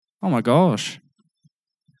Oh my gosh.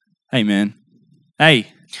 Hey man. Hey.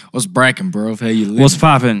 What's breaking, bro? How you living? What's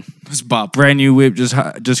poppin'? What's pop? Brand new whip just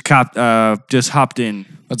hopped in.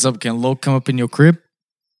 What's up? Can Lord come up in your crib?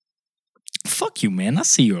 Fuck you, man. I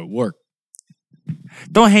see you at work.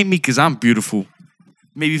 Don't hate me because I'm beautiful.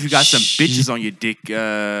 Maybe if you got some Shit. bitches on your dick,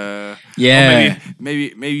 Yeah. or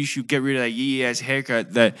maybe you should get rid of that yee ass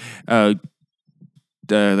haircut that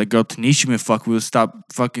the girl Tanisha me fuck will stop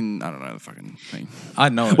fucking. I don't know the fucking thing. I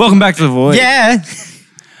know it. Welcome back to the void. Yeah.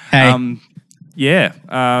 Hey.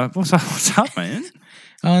 What's up, man?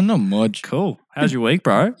 Not much. Cool. How's your week,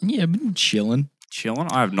 bro? Yeah, I've been chilling. Chilling.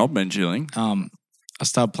 I have not been chilling. I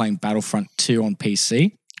started playing Battlefront 2 on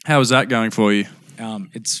PC. How is that going for you?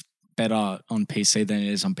 It's better on PC than it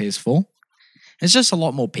is on PS4. It's just a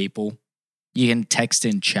lot more people. You can text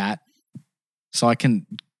in chat. So I can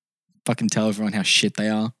fucking tell everyone how shit they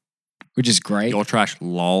are, which is great. You're trash,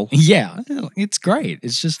 lol. Yeah, it's great.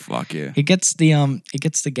 It's just Fuck yeah. it gets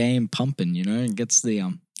the game pumping, you know, and gets the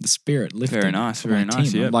spirit lifting. Very nice, for very my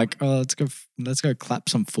nice, team. yeah. I'm like, oh, let's go clap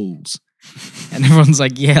some fools. And everyone's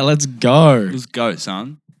like, yeah, let's go. Let's go,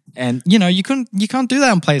 son. And you know, you can't do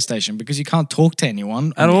that on PlayStation because you can't talk to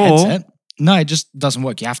anyone At on your all. headset. No, it just doesn't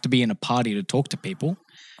work. You have to be in a party to talk to people.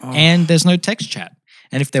 Oh. And there's no text chat.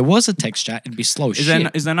 And if there was a text chat, it'd be slow as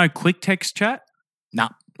shit. Is there no quick text chat? Nah.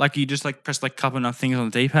 Like you just like press like a couple of things on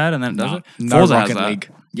the D-pad and then it does it? No Forza has Rocket that. League.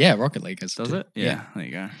 Yeah, Rocket League has Does it? Yeah. There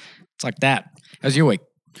you go. It's like that. How's your week?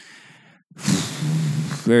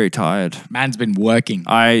 Very tired. Man's been working.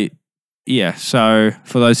 So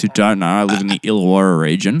for those who don't know, I live in the Illawarra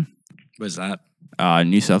region. Where's that?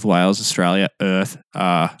 New South Wales, Australia, Earth,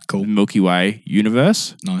 Cool. Milky Way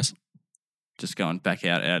universe. Nice. Just going back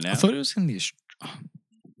out now. I thought it was in the...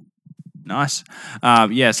 Nice. So I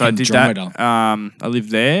did that. Andromeda. I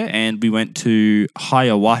lived there and we went to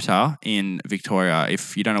Hiawatha in Victoria.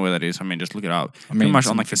 If you don't know where that is, just look it up. Pretty much it's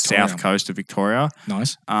on in like the Victoria. south coast of Victoria.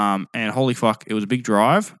 Nice. And holy fuck, it was a big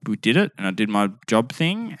drive. We did it and I did my job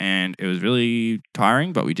thing and it was really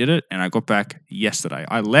tiring, but we did it and I got back yesterday.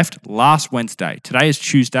 I left last Wednesday. Today is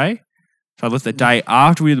Tuesday. So I left the day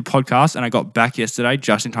after we did the podcast and I got back yesterday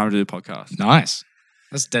just in time to do the podcast. Nice.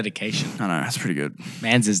 That's dedication. I know, that's pretty good.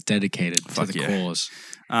 Man's is dedicated Fuck to the yeah. cause.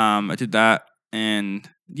 I did that and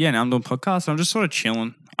now I'm doing podcasts. I'm just sort of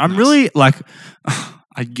chilling. I'm Nice. really like,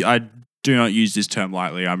 I do not use this term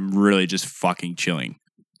lightly. I'm really just fucking chilling.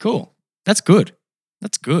 Cool. That's good.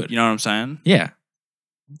 That's good. You know what I'm saying? Yeah.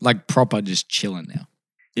 Like proper just chilling now.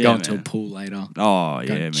 Yeah, Going to a man. pool later. Oh,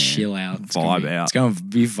 Go yeah, man. chill out. Vibe out. It's going to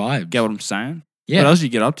be vibes. Get what I'm saying? Yeah. What else do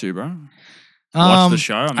you get up to, bro? Watch the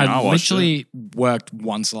show? I I watched it. literally worked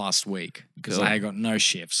once last week because Cool. I got no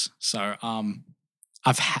shifts. So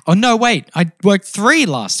I worked 3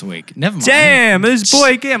 last week. Never mind. Damn, this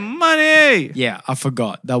boy getting money. Yeah, I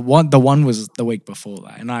forgot. The one was the week before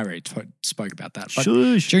that, and I already spoke about that. But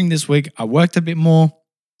Shush. during this week, I worked a bit more,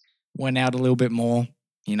 went out a little bit more,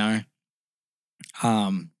 you know.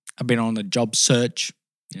 I've been on a job search,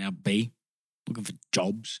 looking for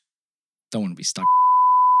jobs. Don't want to be stuck.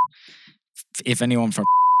 If anyone from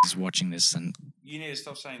is watching this, then You need to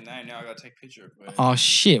stop saying that. Now I got to take a picture of it. oh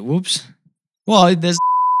shit, whoops. Well,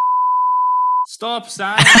 Stop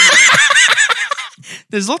saying it.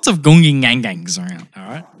 there's lots of gungy gangs around. All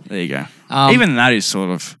right, There you go. Um, Even that is sort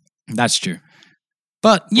of... that's true.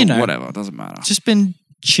 But you know, Whatever, it doesn't matter. just been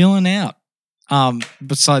chilling out.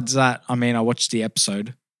 Besides that, I watched the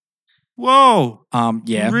episode. Whoa.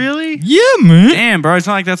 Yeah. Really? Yeah, man. Damn, bro. It's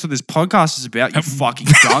not like that's what this podcast is about, you fucking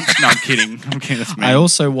dunce. No, I'm kidding. That's me. I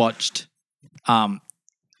also watched The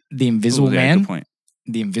Invisible Ooh, yeah, Man. good point.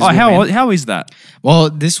 The Invisible Oh, Man. how is that? Well,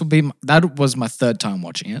 that was my 3rd time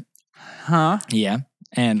watching it. Huh? Yeah,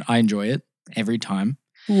 and I enjoy it every time.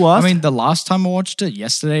 What? The last time I watched it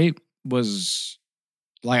yesterday was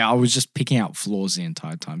like I was just picking out flaws the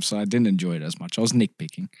entire time, so I didn't enjoy it as much. I was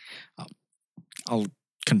nitpicking. I'll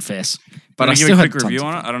confess, but I give still a had quick tons review of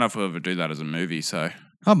on it. fun. I don't know if we'll ever do that as a movie, so...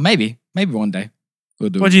 Oh, maybe one day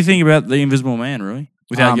we'll do What it. do you think about The Invisible Man, really?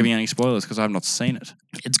 Without Um, giving any spoilers, because I have not seen it.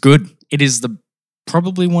 It's good. It is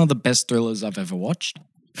probably one of the best thrillers I've ever watched.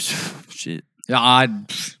 Shit. Yeah,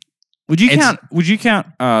 Would you It's- count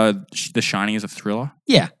The Shining as a thriller?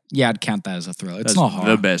 yeah, I'd count that as a thriller. It's That's not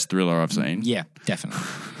horror. the best thriller I've seen. Yeah, definitely.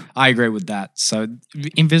 I agree with that. So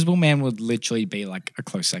Invisible Man would literally be like a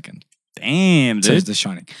close second Damn, to dude. The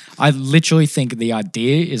Shining. I literally think the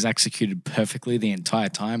idea is executed perfectly the entire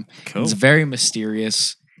time. Cool. It's very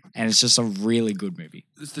mysterious and it's just a really good movie.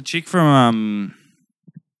 It's the chick from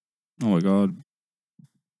oh my god,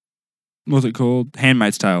 what's it called?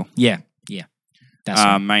 Handmaid's Tale. Yeah. That's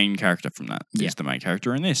right. main character from that. Yeah. Is the main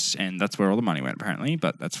character in this, and that's where all the money went apparently.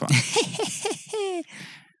 But that's fine.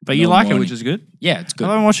 But you No like it, money. which is good. Yeah, it's good.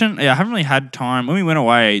 I've been watching. Yeah, I haven't really had time. When we went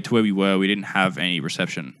away to where we were, we didn't have any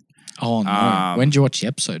reception. Oh no! When did you watch the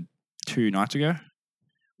episode? 2 nights ago,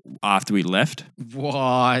 after we left.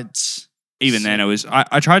 What? Even then, it was.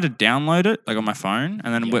 I tried to download it like on my phone,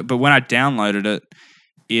 and then Yeah. but when I downloaded it,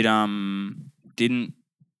 it didn't.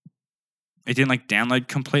 It didn't like download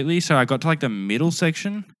completely, so I got to like the middle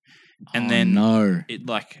section, and then no. it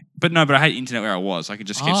like. But I had internet where I was. I could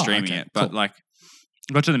just keep streaming okay, it, but cool. like.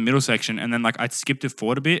 I got to the middle section and then like I skipped it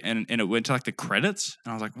forward a bit and it went to like the credits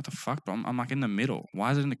and I was like, what the fuck? But I'm like in the middle.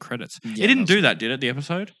 Why is it in the credits? Yeah, it didn't do that, did it? The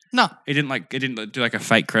episode? No. It didn't do like a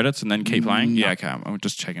fake credits and then keep playing. No. Yeah, okay. I'm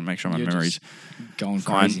just checking, make sure my You're memory's just going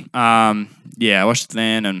fine. crazy. Yeah, I watched it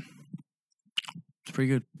then and it's pretty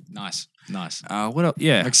good. Nice. What else? I'm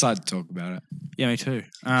Yeah, excited to talk about it. yeah, me too.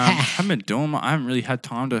 I haven't been doing. I haven't really had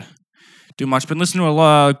time to do much. Been listening to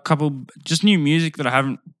a couple just new music that I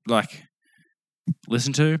haven't like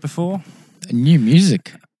listened to before. New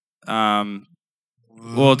music.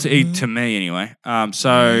 Well, to me anyway.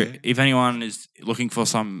 So Yeah. if anyone is looking for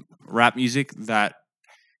some rap music that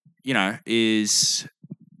is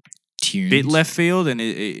a Tunes. bit left field and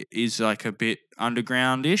it is like a bit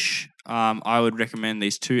underground-ish, I would recommend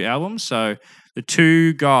these 2 albums. So the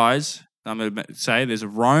 2 guys, I'm going to say, there's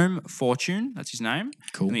Rome Fortune, that's his name,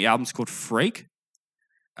 Cool. and the album's called Freak.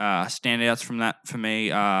 Standouts from that for me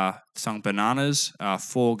are the song Bananas,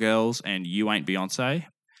 4 Girls, and You Ain't Beyonce.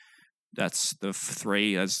 That's the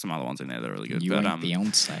 3. There's some other ones in there that are really good. You but, ain't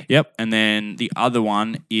Beyonce. Yep. And then the other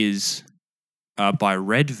one is by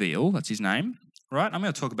Red Veal. That's his name. Right? I'm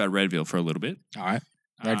going to talk about Red Veal for a little bit. All right.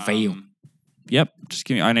 Red Veal. Yep. Just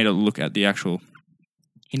give me. I need to look at the actual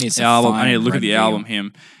He needs to album. find I need to look Red at the Veal. album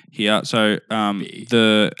here. So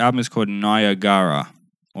the album is called Niagara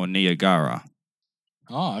or Niagara.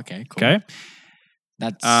 Oh, okay. Cool. Okay.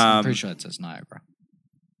 That's. I'm pretty sure it says Niagara.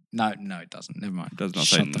 No, it doesn't. Never mind. It does not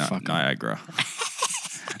Shut say the fuck up. Niagara.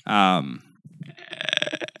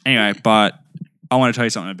 Anyway, but I want to tell you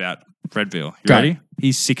something about Red Veal. You Go. ready?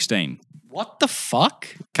 He's 16. What the fuck?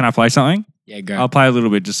 Can I play something? Yeah, go. I'll play a little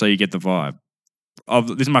bit just so you get the vibe.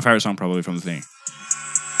 This is my favorite song probably from the thing.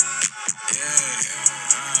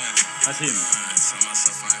 That's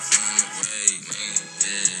him.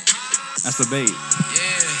 That's the beat.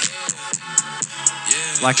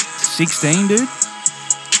 Like 16, dude?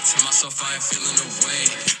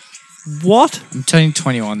 What? I'm turning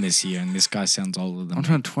 21 this year, and this guy sounds older than I'm me.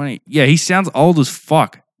 turning 20. Yeah, he sounds old as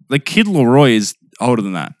fuck. The Kid Leroy is older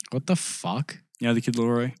than that. What the fuck? You know the Kid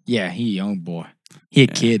Leroy? Yeah, he a young boy. He a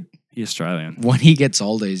kid. He's Australian. When he gets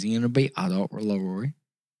older, is he gonna be adult Leroy?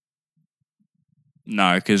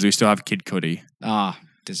 No, because we still have Kid Cudi. Ah,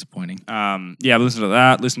 disappointing. Yeah, listen to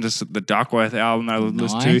that. Listen to the Duckworth album that I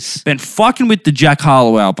listened Nice. to. Been fucking with the Jack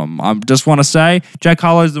Harlow album. I just want to say, Jack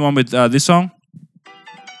Harlow's the one with this song.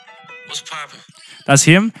 What's poppin'? That's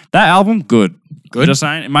him. That album, good. Good? Just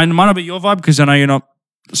saying. It might not be your vibe because I know you're not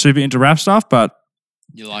super into rap stuff, but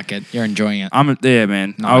You like it. You're enjoying it. I'm there,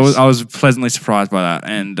 man. Nice. I was pleasantly surprised by that,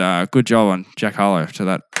 and good job on Jack Harlow to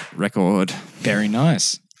that record. Very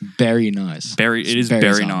nice. Very nice. It is Very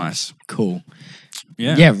very nice. nice. Cool.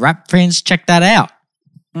 Yeah. Yeah, rap friends, check that out.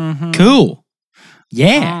 Mhm. Cool.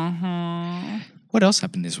 Yeah. Mhm. What else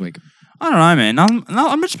happened this week? I don't know, man.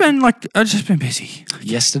 I've just been busy.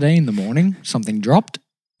 Yesterday in the morning, something dropped.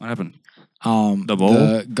 What happened? The ball?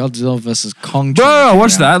 The Godzilla vs. Kong. Bro, trailer I came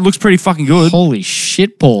watched out. that. It looks pretty fucking good. Holy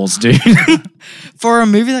shit balls, dude. For a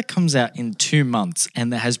movie that comes out in 2 months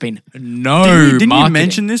and there has been no Didn't you marketing.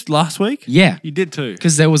 mention this last week? Yeah, You did too.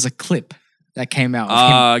 because there was a clip that came out of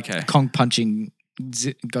him Okay. Kong punching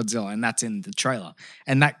Godzilla, and that's in the trailer.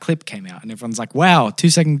 And that clip came out, and everyone's like, wow,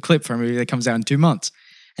 2-second clip for a movie that comes out in 2 months.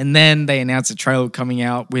 And then they announced a trailer coming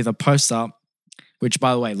out with a poster, which,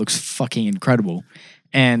 by the way, looks fucking incredible.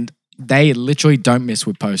 And they literally don't miss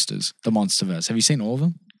with posters, the Monsterverse. Have you seen all of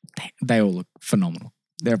them? They all look phenomenal.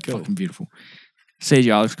 They're fucking beautiful.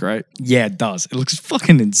 CGI looks great. Yeah, it does. It looks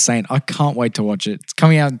fucking insane. I can't wait to watch it. It's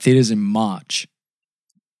coming out in theaters in March.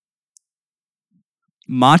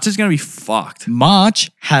 March is going to be fucked. March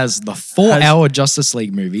has the 4-hour Justice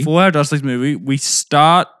League movie. 4-hour Justice League movie. We're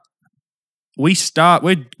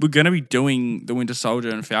going to be doing the Winter Soldier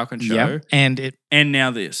and Falcon show. Yep. And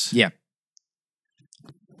now this. yeah,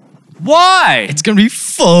 Why? it's going to be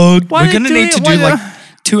fucked. Why We're are they going to doing need to it? do Why like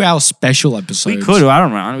 2-hour special episodes. we could. I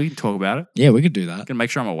don't know. We can talk about it. Yeah, we could do that. Gonna make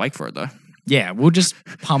sure I'm awake for it though. Yeah, we'll just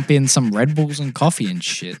pump in some Red Bulls and coffee and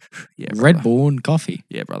shit. Yeah, Red brother. Bull and coffee.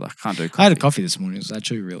 Yeah, brother. Can't do. I had a coffee this morning. It was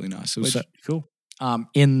actually really nice. It was Cool.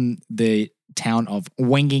 in the town of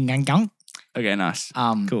Wengingang. Okay, nice.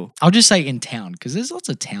 Cool. I'll just say in town because there's lots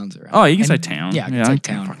of towns around. Oh, you can say And- town. Yeah, I can I say don't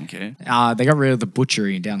town. fucking care. They got rid of the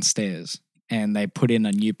butchery downstairs and they put in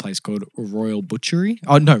a new place called Royal Butchery.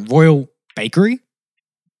 Oh, no, Royal Bakery.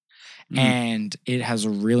 Mm. And it has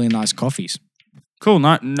really nice coffees. Cool.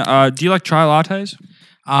 Do you like chai lattes?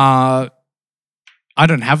 I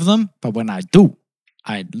don't have them, but when I do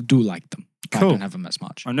like them. But Cool. I don't have them as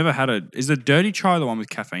much. I've never had Is the dirty chai the one with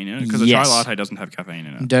caffeine in it? Because the Yes. chai latte doesn't have caffeine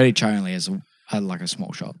in it. Dirty Chai only has like a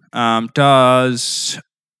small shop. I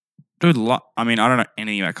don't know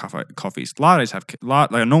anything about coffees. Lattes have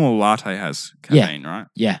like a normal latte has caffeine, right?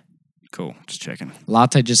 Yeah. Cool. Just checking.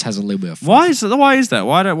 Latte just has a little bit of Why is that?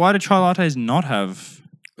 Why do chai lattes not have? Is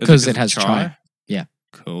Because it of has chai. Yeah.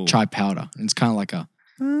 Cool. chai powder. It's kind of like a,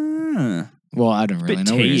 Ah. well, I don't really Bit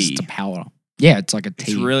know what it is. tea. It's a powder. Yeah, it's like a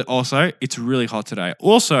tea. It's really hot today.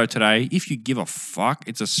 Also today, if you give a fuck,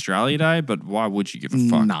 it's Australia Day, but why would you give a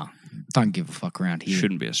fuck? Nah, don't give a fuck around here.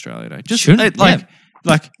 Shouldn't be Australia Day. Just Shouldn't, like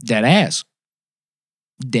Dead ass.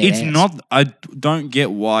 Dead it's ass. not. I don't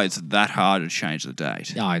get why it's that hard to change the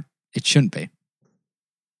date. No, it shouldn't be.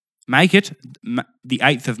 Make it the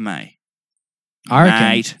 8th of May. I reckon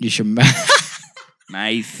Mate. you should.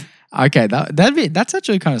 Mate. Okay, that's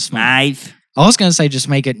actually kind of smart. Mate. I was going to say just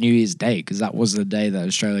make it New Year's Day because that was the day that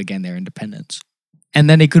Australia gained their independence. And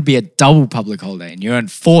then it could be a double public holiday and you earn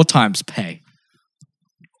 4 times pay.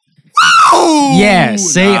 Yeah,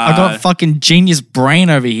 see, I got fucking genius brain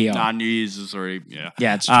over here. Nah, New Year's is already, yeah.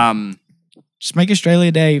 Yeah, it's just make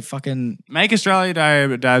Australia Day fucking... Make Australia Day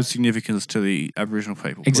a day of significance to the Aboriginal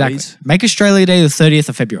people, Exactly. please. Make Australia Day the 30th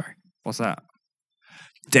of February. What's that?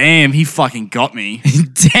 Damn, he fucking got me.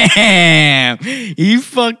 Damn! He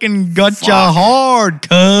fucking got Fuck. you hard,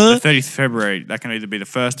 The cuz. 30th of February, that can either be the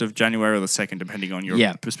 1st of January or the 2nd, depending on your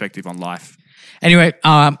Yeah. perspective on life. Anyway,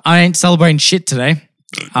 I ain't celebrating shit today.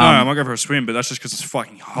 No, I might go for a swim, but that's just because it's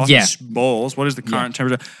fucking hot Yeah. as balls. What is the current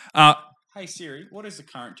temperature? Hey Siri, what is the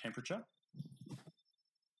current temperature?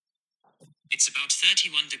 It's about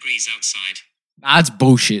 31 degrees outside. That's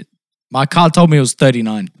bullshit. My car told me it was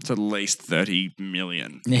 39. It's at least 30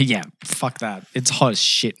 million. Yeah, fuck that. It's hot as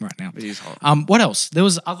shit right now. It is hot. What else? There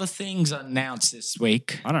was other things announced this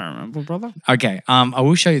week. I don't remember, brother. Okay, I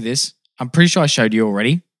will show you this. I'm pretty sure I showed you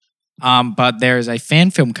already. But there is a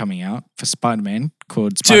fan film coming out for Spider-Man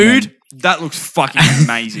called Spider-Man, Dude, that looks fucking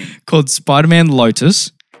amazing. called Spider-Man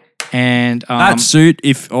Lotus. And That suit,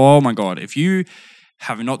 oh my God, if you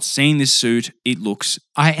have not seen this suit, it looks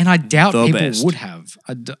I doubt the people best. would have.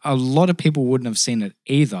 A lot of people wouldn't have seen it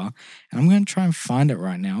either. And I'm going to try and find it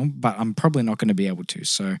right now, but I'm probably not going to be able to.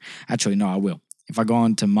 So actually, no, I will. If I go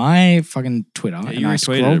on to my fucking Twitter and you I retweeted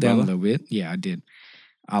scroll it, down a brother. little bit, yeah, I did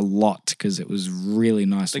a lot because it was really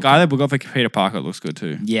nice. the looking. guy that we got for Peter Parker looks good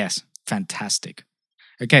too. Yes, fantastic.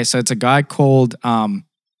 Okay, so it's a guy called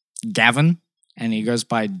Gavin, and he goes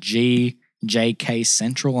by GJK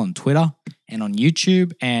Central on Twitter and on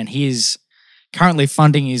YouTube, and he's currently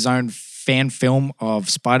funding his own fan film of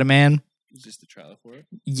Spider-Man. Is this the trailer for it?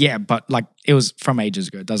 Yeah, but like it was from ages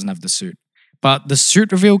ago. It doesn't have the suit. But the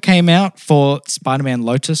suit reveal came out for Spider-Man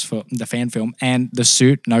Lotus for the fan film, and the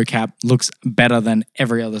suit, no cap, looks better than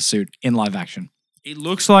every other suit in live action. It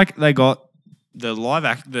looks like they got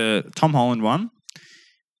the Tom Holland one,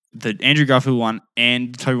 the Andrew Garfield one,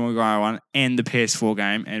 and the Tobey Maguire one, and the PS4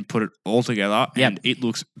 game, and put it all together, and it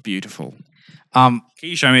looks beautiful. Can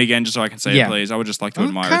you show me again just so I can see it, please? I would just like to I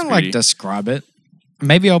admire kind its of beauty. like describe it.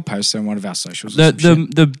 Maybe I'll post it on one of our socials. or some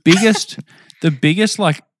shit. The biggest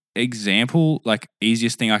like example, like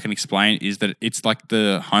easiest thing I can explain is that it's like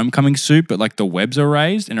the homecoming suit, but like the webs are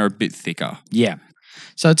raised and are a bit thicker. Yeah.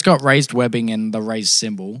 So it's got raised webbing and the raised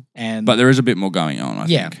symbol, and But there is a bit more going on, I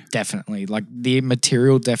think. definitely. Like the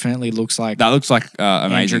material definitely looks like That looks like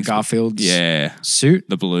Andrew amazing. Garfield's Yeah. suit.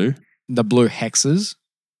 The blue The blue hexes,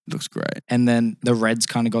 looks great. and then the red's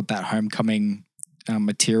kind of got that homecoming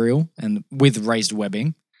material and with raised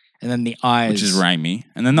webbing, and then the eyes, Which is Raimi.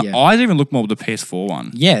 And then the Yeah. eyes even look more with the PS4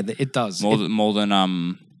 one. Yeah, it does. More than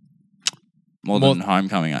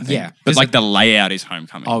Homecoming, I think. Yeah. But 'Cause like the layout is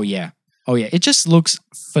Homecoming. Oh yeah. It just looks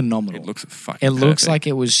phenomenal. It looks fucking It looks perfect. like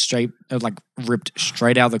it was ripped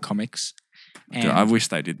straight out of the comics. And Dude, I wish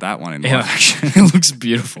they did that one in Yeah. live action. it looks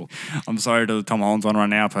beautiful. I'm sorry to the Tom Holland's one right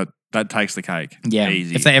now, but that takes the cake. Yeah.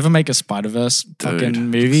 Easy. If they ever make a Spider-Verse fucking Dude,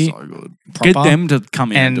 movie, so good. proper, Get them to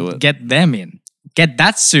come in and and do it. get them in. Get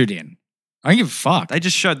that suit in. I don't give a fuck. They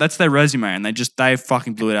just showed that's their resume, and they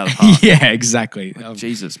fucking blew it out of the park. yeah, exactly.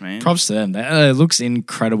 Jesus, man. Props to them. It looks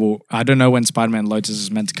incredible. I don't know when Spider-Man Lotus is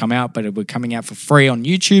meant to come out, but it will be coming out for free on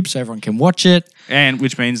YouTube so everyone can watch it. And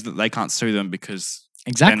which means that they can't sue them because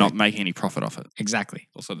Exactly. They're not making any profit off it. Exactly.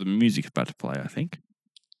 Also, the music's about to play, I think.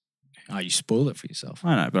 Oh, you spoiled it for yourself.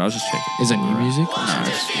 I know, but I was just checking. Is it new music? No,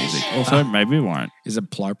 it's music. Also, maybe it won't. Is it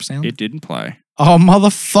Plarp sound? It didn't play. Oh,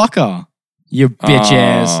 motherfucker. You bitch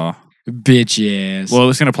ass. Oh. Bitch ass. Well,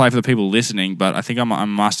 it's going to play for the people listening, but I think I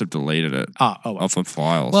must have deleted it well. off a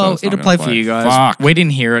file. Well, so it's not it'll gonna play for you guys. Fuck. We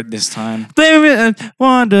didn't hear it this time.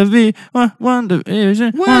 One division, one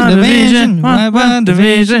division, One division, one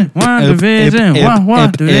division, one division,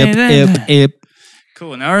 one division.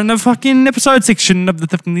 Cool. Now we're in the fucking episode section of the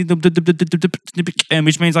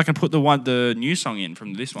which means I can put the new song in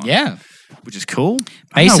from this one. Yeah. Which is cool.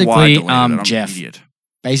 I don't know why I Basically, deleted it. I'm Jeff. an idiot.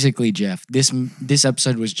 Basically, Jeff. This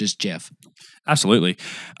episode was just Jeff. Absolutely.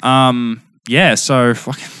 Yeah, so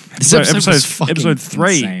fucking This episode was fucking episode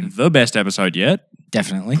 3, insane. the best episode yet,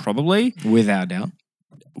 Definitely. probably. Without doubt.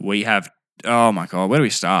 We have, oh my God, where do we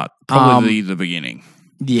start? Probably the beginning.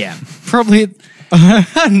 Yeah. Probably. I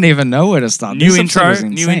don't even know where to start. New This episode was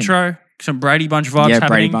insane. intro, some Brady Bunch vibes Yeah, happening.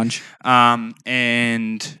 Brady Bunch.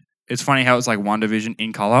 And it's funny how it's like One Division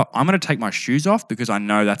in color. I'm going to take my shoes off because I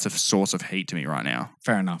know that's a source of heat to me right now.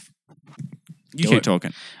 Fair enough. You Do keep it.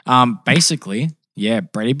 talking. Basically, yeah,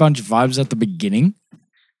 Brady Bunch vibes at the beginning.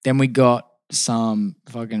 Then we got some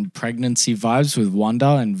fucking pregnancy vibes with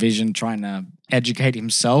Wanda and Vision trying to educate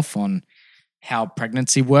himself on how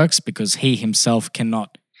pregnancy works because he himself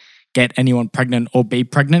cannot get anyone pregnant or be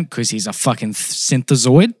pregnant because he's a fucking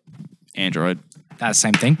synthezoid. Android. That's the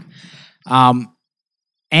same thing.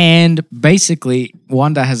 And basically,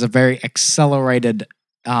 Wanda has a very accelerated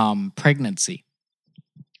pregnancy.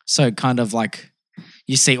 So kind of like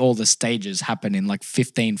you see all the stages happen in like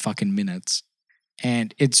 15 fucking minutes.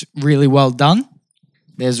 And it's really well done.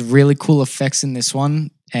 There's really cool effects in this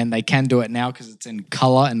one. And they can do it now because it's in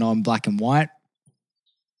color and not in black and white.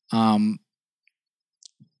 I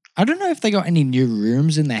don't know if they got any new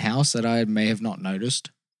rooms in their house that I may have not noticed.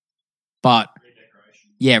 But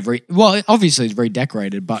yeah, well, obviously it's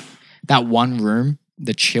redecorated, but that one room,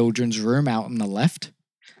 the children's room out on the left,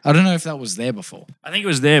 I don't know if that was there before. I think it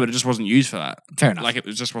was there, but it just wasn't used for that. Fair enough. Like it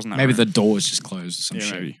just wasn't that Maybe room. the door was just closed or some Yeah,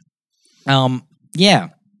 shit. maybe. Yeah.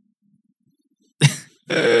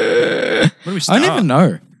 Where do we I start? don't even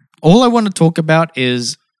know. All I want to talk about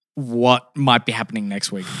is what might be happening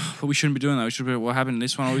next week. But we shouldn't be doing that. We should be what happened in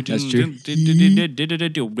this one. Or we That's didn't.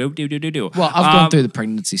 true. Well, I've gone through the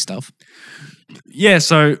pregnancy stuff. Yeah,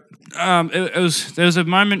 so there was a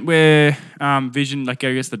moment where Vision like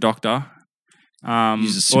goes to the doctor.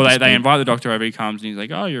 Uses Or super they speed. invite the doctor over, he comes and he's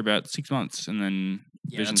like, oh, you're about 6 months. And then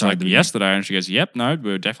Vision's that's right, like, the yesterday. And she goes, yep, no,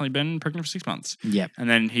 we've definitely been pregnant for 6 months. Yep. And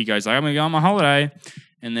then he goes, like, I'm going to go on my holiday.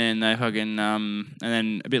 And then they fucking, and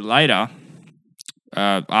then a bit later,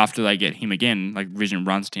 after they get him again, like Vision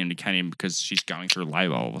runs to him to catch him because she's going through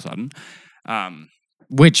labor all of a sudden.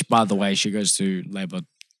 Which, by the way, she goes to labor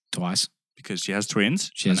twice. Because she has twins.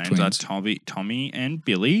 She has Their names twins. are Tommy and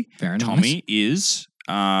Billy. Very nice. Tommy is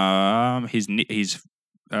his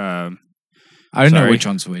I don't know sorry. which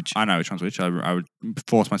one's which. I know which one's which. I would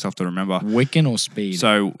force myself to remember. Wiccan or Speed?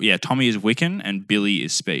 So yeah, Tommy is Wiccan and Billy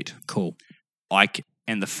is Speed. Cool.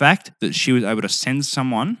 And the fact that she was able to send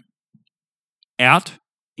someone out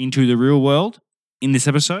into the real world in this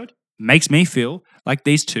episode makes me feel like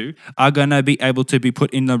these two are going to be able to be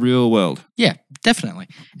put in the real world. Yeah, definitely.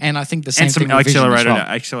 And I think the same And some thing with Vision as well.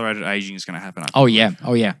 accelerated aging is going to happen. Oh yeah.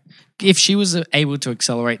 If she was able to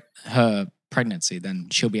accelerate her pregnancy, then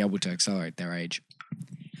she'll be able to accelerate their age.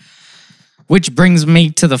 Which brings me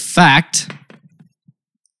to the fact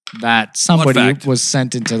that somebody fact? was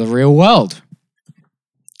sent into the real world.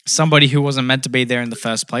 Somebody who wasn't meant to be there in the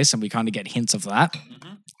first place, and we kind of get hints of that.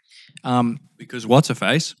 Because what's her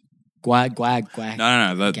face? Gwag.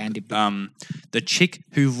 No. Gandhi. The chick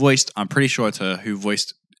who voiced, I'm pretty sure it's her, who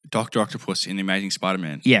voiced Dr. Octopus in The Amazing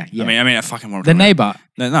Spider-Man. Yeah. I mean, I fucking want The neighbor.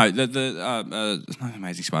 it's not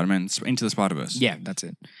Amazing Spider-Man. It's Into the Spider-Verse. Yeah, that's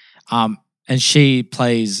it. And she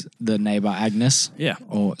plays the neighbor Agnes. Yeah.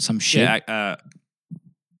 Or some shit. Yeah.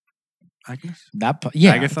 Agnes?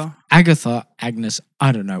 Yeah. Agatha, Agnes,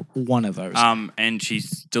 I don't know, one of those. And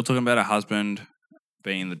she's still talking about her husband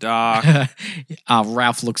being in the dark.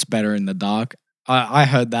 Ralph looks better in the dark. I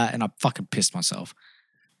heard that and I fucking pissed myself.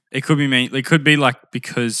 It could be mean. It could be like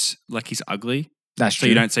because like he's ugly, That's so true.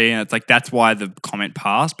 you don't see it. And it's like that's why the comment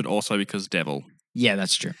passed, but also because devil. Yeah,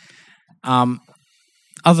 that's true.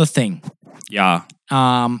 Other thing. Yeah.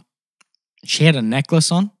 She had a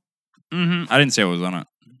necklace on. I didn't see what was on it.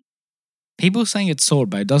 People saying it's sword,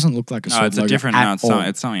 but it doesn't look like a sword. No, it's a logo different. at No, it's all. not.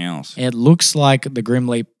 It's something else. It looks like the Grim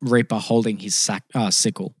Reaper holding his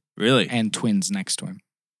sickle Really? and twins next to him.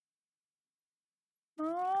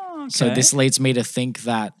 Oh, So this leads me to think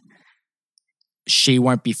that she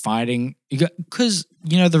won't be fighting. Because,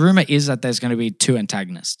 the rumor is that there's going to be two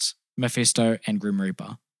antagonists, Mephisto and Grim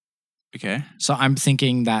Reaper. Okay. So I'm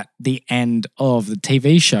thinking that the end of the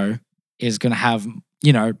TV show is going to have,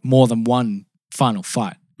 more than one final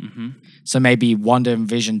fight. Mm-hmm. So maybe Wanda and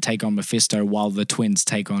Vision take on Mephisto while the twins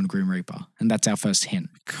take on Grim Reaper. And that's our first hint.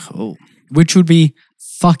 Cool. Which would be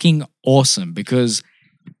fucking awesome because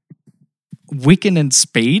Wiccan and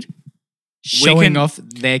Speed showing off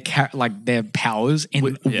their powers in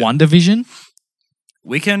WandaVision.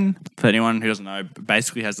 Wiccan, for anyone who doesn't know,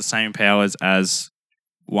 basically has the same powers as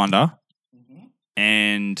Wanda.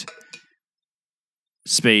 And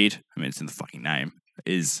Speed, it's in the fucking name,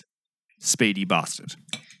 is Speedy Bastard.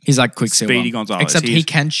 He's like Quicksilver. Speedy Gonzalez. Except he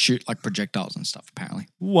can shoot like projectiles and stuff, apparently.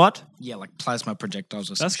 What? Yeah, like plasma projectiles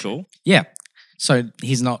or something. That's cool. Yeah. So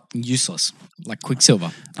he's not useless like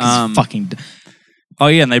Quicksilver. He's fucking... Oh,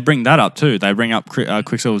 yeah, and they bring that up too. They bring up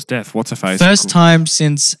Quicksilver's death. What's her face? First time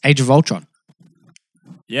since Age of Ultron.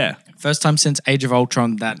 Yeah. First time since Age of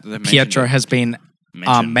Ultron that They Pietro mentioned has been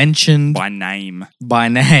mentioned by name. By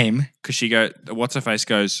name. Because what's her face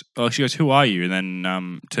goes, she goes, who are you? And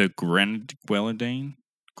then to Grenadine?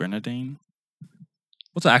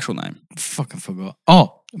 What's her actual name? Fucking forgot.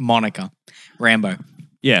 Oh, Monica. Rambo.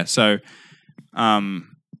 Yeah, so...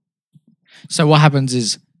 So what happens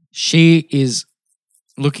is she is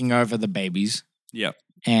looking over the babies. Yep.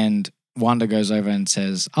 And Wanda goes over and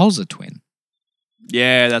says, I was a twin.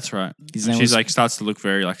 Yeah, that's right. And she's starts to look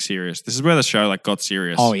very serious. This is where the show got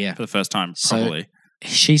serious. Oh, yeah. For the first time, probably. So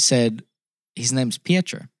she said, his name's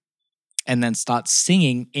Pietro. And then starts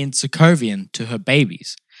singing in Sokovian to her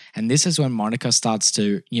babies. And this is when Monica starts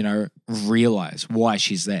to, realize why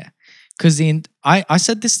she's there. Because I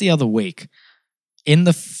said this the other week. In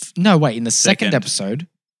the second episode,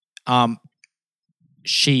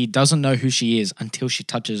 she doesn't know who she is until she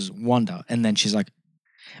touches Wanda. And then she's like,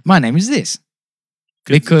 my name is this.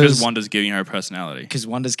 Because Wanda's giving her a personality. Because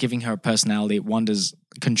Wanda's giving her a personality. Wanda's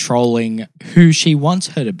controlling who she wants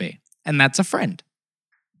her to be. And that's a friend.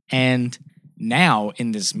 And now,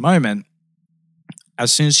 in this moment,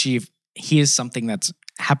 as soon as she hears something that's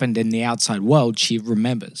happened in the outside world, she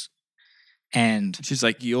remembers. And she's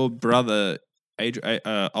like, your brother,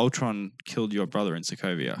 Ultron killed your brother in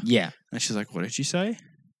Sokovia. Yeah. And she's like, what did you say?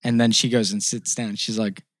 And then she goes and sits down. She's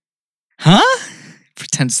like, huh?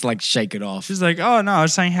 Pretends to shake it off. She's like, oh no, I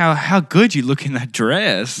was saying how good you look in that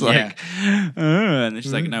dress. Yeah. And then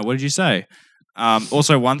she's like, no, what did you say?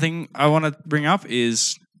 Also, one thing I want to bring up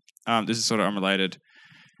is, this is sort of unrelated.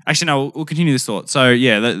 Actually, no, we'll continue this thought. So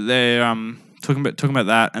yeah, they're talking about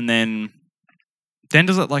that, and then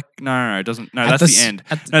does it no, it doesn't. No, that's the end.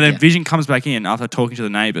 Then Vision comes back in after talking to the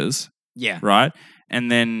neighbors. Yeah. Right, and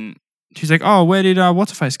then she's like, oh, where did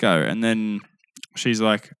what's her face go? And then she's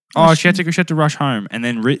like, oh, she had to rush home. And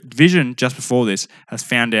then Vision, just before this, has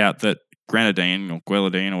found out that Grenadine or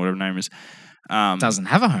Guilladine or whatever her name is, doesn't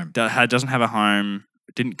have a home. Doesn't have a home.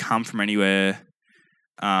 Didn't come from anywhere.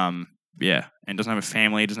 Yeah, and doesn't have a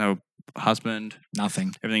family. Doesn't have a husband.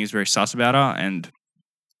 Nothing. Everything is very sus about her, and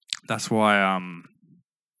that's why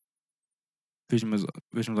Vision was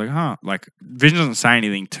like, huh? Vision doesn't say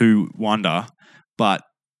anything to Wanda, but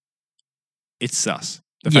it's sus.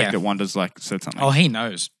 The fact that Wanda's said something. Oh, he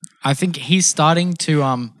knows. I think he's starting to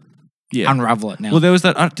unravel it now. Well, there was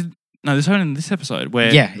that. This happened in this episode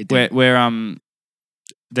where it did. where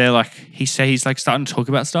they're he's starting to talk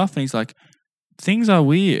about stuff, and he's like, things are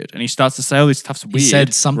weird, and he starts to say all this stuff's weird. He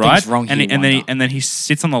said something's wrong here, and then he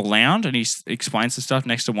sits on the lounge and he explains the stuff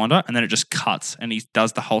next to Wanda, and then it just cuts, and he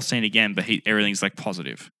does the whole scene again, but everything's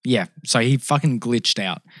positive. Yeah, so he fucking glitched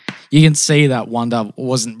out. You can see that Wanda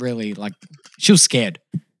wasn't really she was scared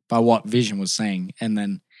by what Vision was saying, and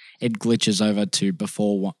then it glitches over to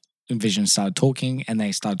before Vision started talking, and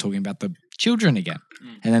they started talking about the children again.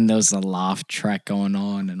 And then there was a laugh track going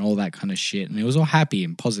on and all that kind of shit, and it was all happy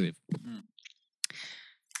and positive.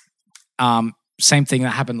 Same thing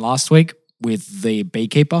that happened last week with the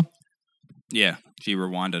beekeeper. Yeah, she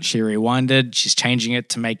rewinded. She's changing it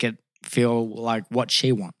to make it feel like what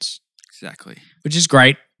she wants. Exactly. Which is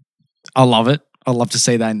great. I love it. I love to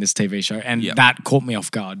see that in this TV show. And that caught me off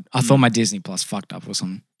guard. I thought my Disney Plus fucked up or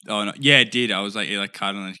something. Oh, no. Yeah, it did. I was it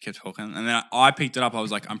cut and then she kept talking. And then I picked it up. I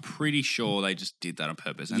was like, I'm pretty sure they just did that on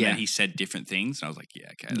purpose. And then he said different things. And I was like, yeah,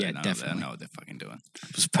 okay. Definitely. They know what they're fucking doing.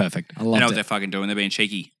 It was perfect. I loved it. They know what they're fucking doing. They're being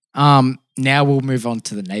cheeky. Now we'll move on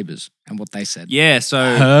to the neighbors and what they said. Yeah, so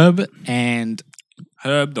Herb,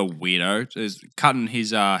 the weirdo, is cutting his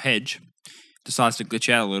hedge, decides to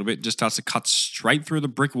glitch out a little bit, just starts to cut straight through the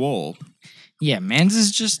brick wall. Yeah, Mans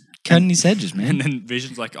is just Cutting his edges, man. And then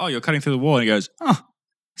Vision's like, "Oh, you're cutting through the wall," and he goes, "Oh,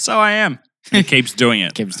 so I am." And he keeps doing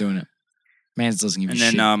it. Keeps doing it. Mans doesn't give a And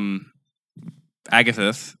shit. then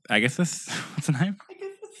Agathith, what's her name?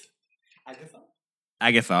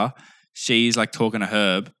 Agatha. She's like talking to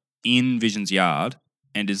Herb in Vision's yard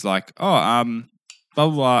and is like, "Oh, blah blah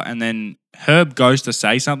blah." And then Herb goes to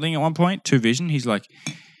say something at one point to Vision. He's like,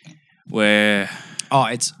 "Where?" Oh,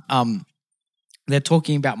 it's they're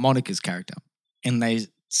talking about Monica's character, and they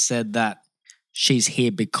said that she's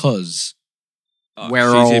here because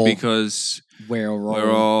She's here because we're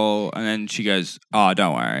we're all. And then she goes, "Oh,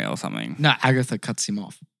 don't worry," or something. No, Agatha cuts him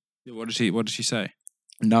off. What did she say?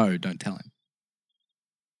 No, don't tell him.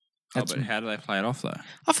 But how do they play it off though?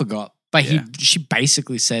 I forgot. But Yeah. she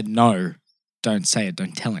basically said, no, don't say it,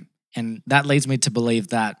 don't tell him. And that leads me to believe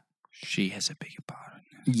that, She has a bigger part.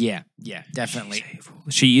 yeah, definitely. She's evil.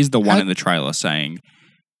 She is the one in the trailer saying,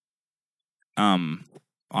 "I'm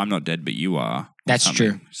not dead, but you are." or That's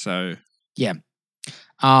something. true. So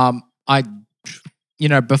I,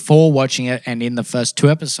 before watching it and in the first 2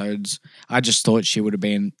 episodes, I just thought she would have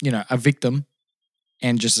been, a victim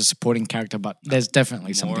and just a supporting character. But there's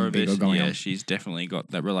definitely something bigger going on. She's definitely got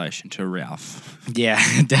that relation to Ralph. Yeah,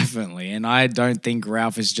 definitely. And I don't think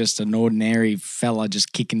Ralph is just an ordinary fella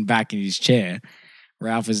just kicking back in his chair.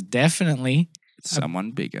 Ralph is definitely,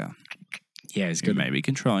 Someone bigger. yeah, he's Who good. may be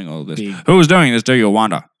controlling all of this. Big. Who was doing this? Do you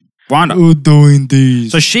wonder? Who doing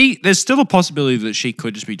these? So there's still a possibility that she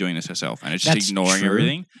could just be doing this herself and it's just That's ignoring true.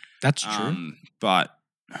 everything. That's true. But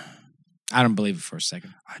I don't believe it for a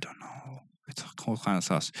second. I don't know. It's all kind of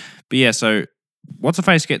sus. But yeah, so what's her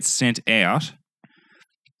face gets sent out.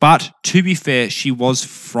 But to be fair, she was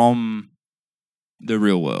from the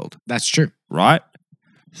real world, That's true. right?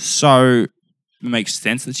 So it makes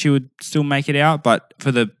sense that she would still make it out. But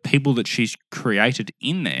for the people that she's created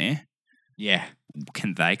in there, Yeah.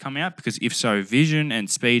 can they come out? Because if so, Vision and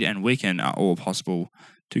Speed and Wiccan are all possible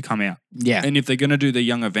to come out. Yeah. And if they're going to do the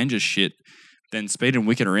Young Avengers shit, then Speed and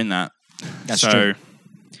Wiccan are in that. That's so, true.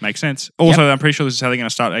 Makes sense. Also, I'm pretty sure this is how they're going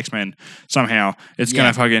to start X-Men somehow. It's going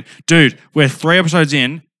Yeah. to fucking... Dude, we're 3 episodes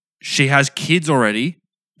in. She has kids already.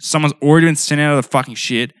 Someone's already been sent out of the fucking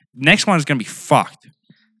shit. Next one is going to be fucked.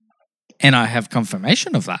 And I have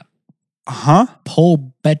confirmation of that. Uh-huh.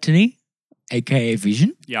 Paul Bettany, aka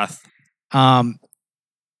Vision. Yeah.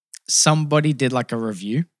 Somebody did like a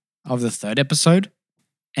review of the 3rd episode,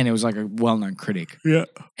 and it was like a well-known critic. Yeah.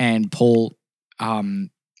 And Paul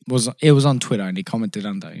was on Twitter, and he commented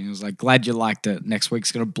under, and he was like, "Glad you liked it. Next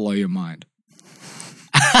week's gonna blow your mind."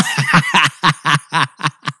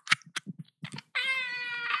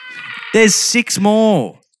 There's 6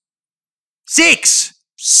 more. 6!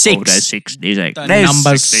 Six. Oh, there's 6. There's 8. The There's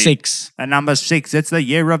number 16. 6. The number 6. It's the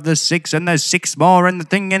year of the 6, and there's 6 more, and the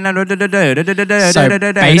thing. And So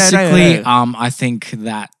basically, I think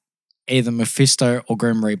that either Mephisto or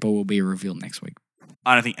Grim Reaper will be revealed next week.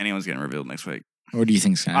 I don't think anyone's getting revealed next week. What do you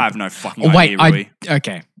think's going to I happen? have no fucking Oh, wait, idea, Rui.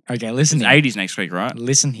 okay, listen It's here. 80s next week, right?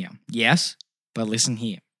 Listen here. Yes, but listen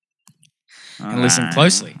here. And listen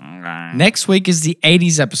closely. Okay. Next week is the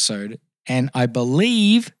 80s episode, and I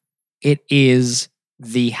believe it is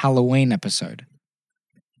the Halloween episode.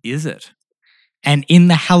 Is it? And in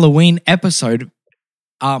the Halloween episode,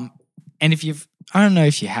 and if you've, I don't know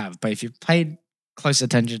if you have, but if you've paid close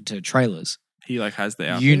attention to trailers, He like has the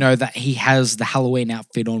outfit. you know that he has the Halloween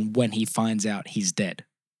outfit on when he finds out he's dead.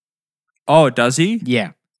 Oh, does he?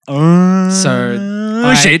 Yeah.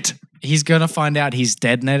 So shit. He's going to find out he's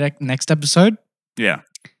dead next episode. Yeah.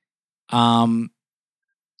 And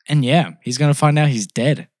yeah, he's going to find out he's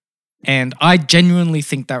dead. And I genuinely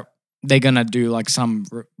think that they're going to do like some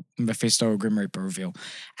Mephisto or Grim Reaper reveal.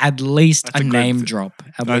 At least That's a a good name th- drop.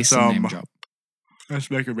 At that's, least a name drop. That's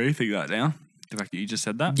making me think that now. The fact that you just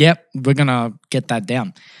said that. Yep, we're going to get that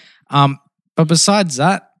down. But besides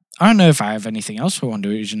that, I don't know if I have anything else for One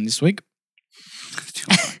Division this week.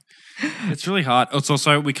 It's really hard. It's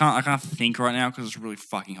also I can't think right now because it's really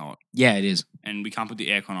fucking hot, Yeah, it is. and we can't put the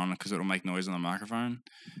aircon on because it'll make noise on the microphone.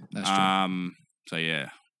 That's true. So yeah.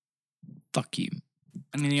 Fuck you.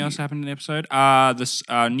 Anything else happened in the episode? This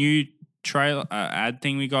new trailer ad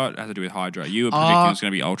thing we got had to do with Hydra. You were predicting it was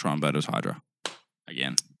going to be Ultron, but it was Hydra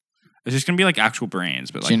again. It's just going to be like actual brands,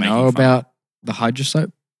 but like Do you making know fun. about the Hydra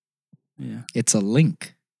soap? Yeah, It's a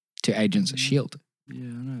link to Agents of S.H.I.E.L.D. yeah, I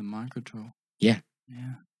know mind control. Yeah.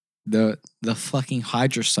 Yeah. The fucking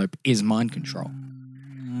Hydra soap is mind control.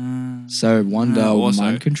 So Wanda also-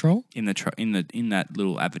 mind control? In that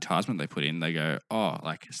little advertisement they put in, they go, "Oh,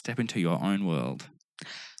 like step into your own world."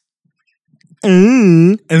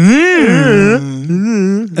 Oh,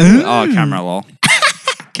 camera lol.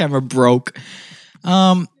 Camera broke.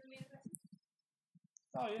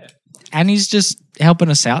 Annie's just helping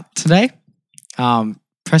us out today.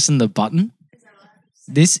 Pressing the button.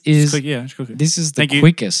 This is Just click it. this is the Thank you.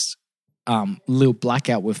 quickest little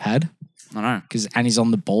blackout we've had I know. because Annie's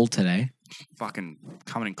on the ball today. Fucking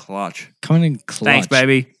coming in clutch. Coming in clutch. Thanks,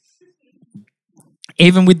 baby.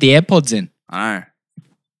 Even with the AirPods in. I know.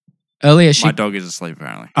 Earlier she My dog is asleep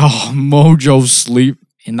apparently. Oh, Mojo's sleep.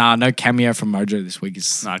 Nah, no cameo from Mojo this week.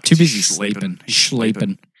 He's Nah, too he's busy sleeping. sleeping. He's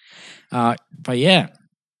Sleeping. But yeah.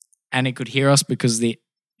 And he could hear us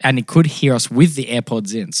and he could hear us with the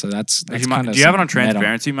AirPods in. So that's Do kind of you have it on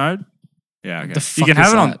transparency mode? Yeah, okay. The fuck you can have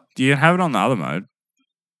is it on. that? Do you have it on the other mode?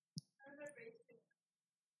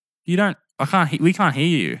 You don't. I can't. We can't hear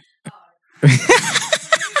you.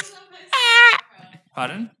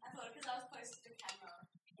 Pardon?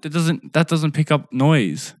 That doesn't pick up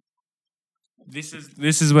noise. This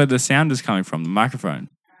is where the sound is coming from. The microphone.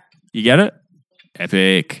 You get it?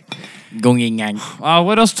 Epic. Gonging gang.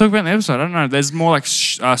 What else to talk about in the episode? I don't know. There's more like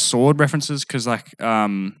sword references because like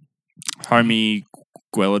homie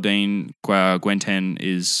Gwen10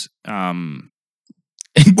 is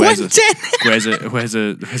wears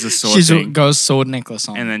a sword She's thing. got a sword necklace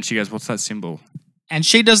on. And then she goes, "What's that symbol?" And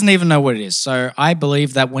she doesn't even know what it is. So I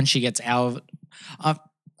believe that when she gets out of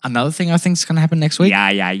another thing I think is going to happen next week.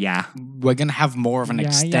 Yeah. We're going to have more of an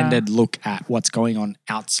extended look at what's going on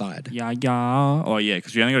outside. Yeah. Oh, yeah,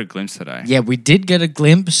 because we only got a glimpse today. Yeah, we did get a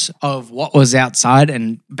glimpse of what was outside.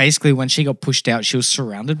 And basically when she got pushed out, she was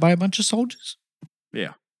surrounded by a bunch of soldiers.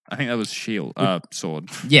 Yeah. I think that was sword.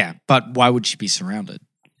 Yeah, but why would she be surrounded?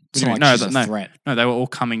 It's not like she's a threat. No, they were all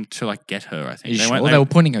coming to like get her, I think. Are you sure? They were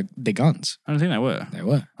pointing their guns. I don't think they were. They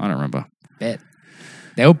were. I don't remember. Bet.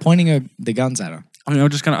 They were pointing the guns at her. I think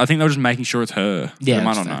they were just making sure it's her. Yeah, They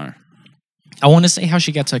might that's not fair. know. I want to see how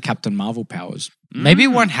she gets her Captain Marvel powers. Maybe it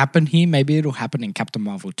won't happen here. Maybe it'll happen in Captain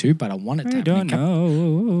Marvel 2, but I want it to happen in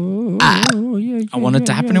know. I want it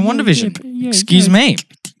to happen in WandaVision. Excuse me.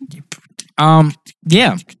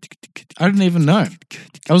 Yeah. I didn't even know.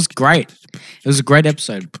 That was great. It was a great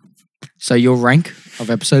episode. So your rank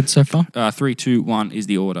of episodes so far? 3, 2, 1 is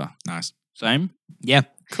the order. Nice. Same? Yeah.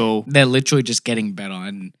 Cool. They're literally just getting better.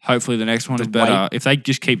 And Hopefully the next one is better. If they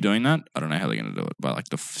just keep doing that, I don't know how they're going to do it by like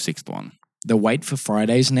the 6th one. the wait for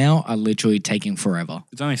Fridays now are literally taking forever.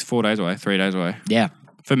 It's only 4 days away, 3 days away. Yeah.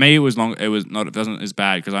 For me, it was long. It wasn't as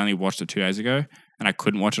bad because I only watched it 2 days ago and I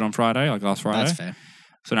couldn't watch it on Friday, like last Friday. That's fair.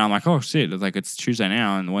 So now I'm like, oh shit! It's like it's Tuesday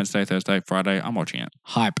now, and Wednesday, Thursday, Friday, I'm watching it.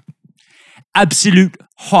 Hype. Absolute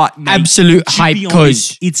hype, mate. Absolute hype,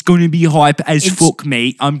 cause it's going to be hype as fuck,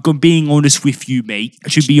 mate. I'm being honest with you, mate. I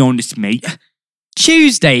should be honest, mate.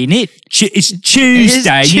 Tuesday, innit? It's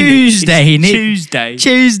Tuesday. It's Tuesday, innit? Tuesday.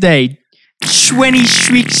 Tuesday.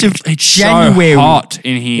 26th of January. So hot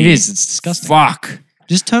in here. It is. It's disgusting. Fuck.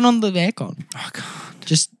 Just turn on the aircon. I can't.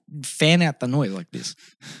 Just fan out the noise like this.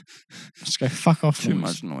 Just go fuck off. Too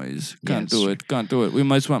noise. much noise. Yeah, Can't it's do true. it. Can't do it. We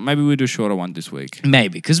might. Maybe we'll do a shorter one this week.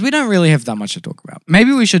 Maybe, because we don't really have that much to talk about.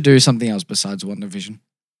 Maybe we should do something else besides WandaVision.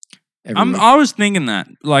 every week. I was thinking that,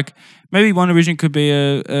 like, maybe WandaVision could be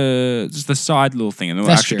just a side little thing, and then we'll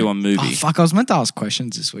That's actually true. do a movie. Oh, fuck, I was meant to ask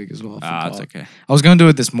questions this week as well. I It's forgot. okay. I was going to do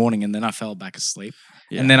it this morning and then I fell back asleep.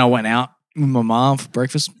 Yeah. And then I went out with my mom for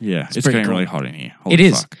breakfast. Yeah, it's pretty getting cool. really hot in here. Holy It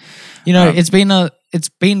is. fuck. You know, it's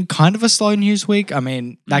been kind of a slow news week. I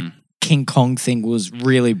mean, that Mm. King Kong thing was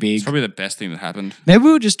really big. It's probably the best thing that happened. Maybe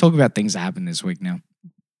we'll just talk about things that happened this week now.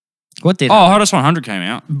 What did Oh, Hottest 100 came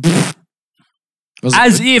out. was it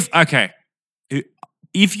As good? if, okay,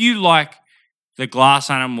 if you like the Glass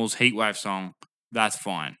Animals Heatwave song, that's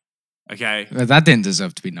fine. Okay? But that didn't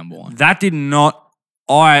deserve to be number one. That did not,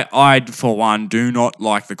 I for one, do not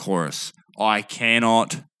like the chorus. I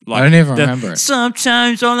cannot. Like, I don't even remember it.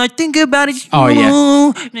 Sometimes all I think about is you. Oh,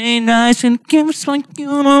 yeah. And I should give us like you.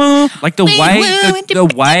 Like the way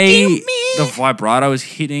the vibrato is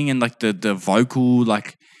hitting and like the vocal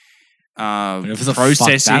like Whatever the fuck that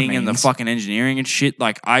processing and the means. fucking engineering and shit.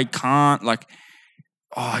 Like I can't like.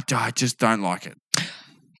 Oh, I just don't like it.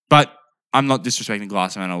 But I'm not disrespecting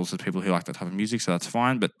Glass Animals as people who like that type of music, so that's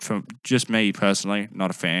fine. But for just me personally, not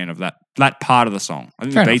a fan of that part of the song. I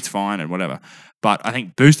think Fair the enough. beat's fine and whatever. But I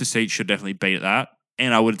think Booster Seat should definitely beat that.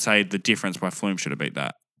 And I would say The Difference by Flume should have beat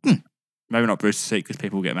that. Maybe not Booster Seat because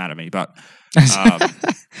people will get mad at me. But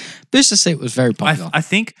Booster Seat was very popular. I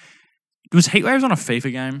think, was Heatwaves on a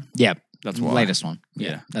FIFA game? yeah. That's why. Latest one. Yeah.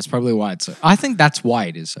 Yeah. That's probably why it's I think that's why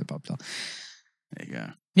it is so popular. There you go.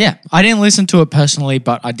 Yeah. I didn't listen to it personally,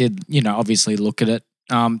 but I did, obviously look at it.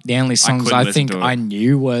 The only songs couldn't I listen think to it. I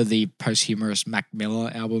knew were the posthumous Mac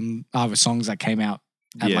Miller album songs that came out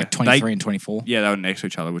at Yeah. like 23 and 24. Yeah, they were next to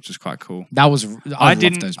each other, which is quite cool. That was I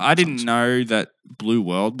loved those I didn't songs. know that Blue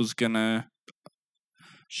World was gonna.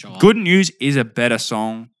 Show up. Good News is a better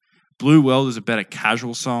song. Blue World is a better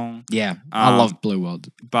casual song. Yeah, I love Blue World.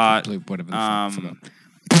 But Blue, whatever the fuck.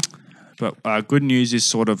 Forgot. but Good News is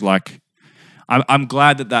sort of like. I'm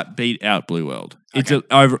glad that beat out Blue World. It's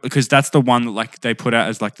over because that's the one that like they put out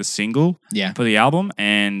as like the single Yeah. for the album,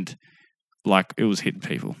 and like it was hitting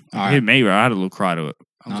people. All It right. hit me, bro. I had a little cry to it.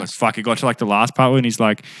 I was like, Nice. fuck. It got to like the last part when he's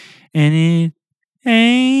like, and it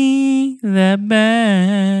ain't that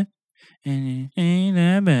bad, and it ain't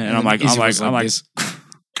that bad, and I'm like, Izzy was this.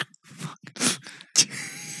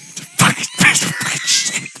 Fucking piece of fucking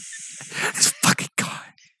shit. This fucking guy.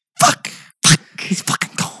 Fuck. He's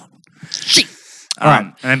fucking gone. Shit. All right.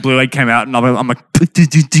 And then Blue Egg came out, and I'm like,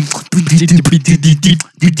 it's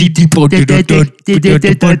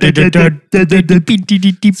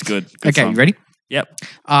good. Good Okay, song. you ready? Yep.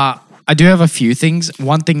 I do have a few things.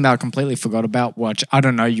 One thing that I completely forgot about, which I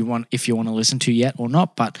don't know if you want to listen to yet or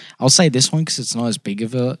not, but I'll say this one because it's not as big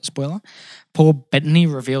of a spoiler. Paul Bettany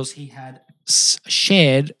reveals he had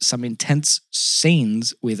shared some intense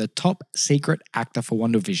scenes with a top secret actor for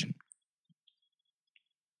WandaVision.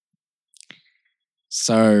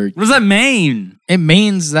 So What does that mean? it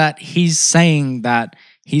means that he's saying that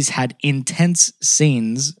he's had intense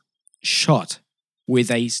scenes shot with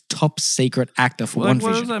a top secret actor for What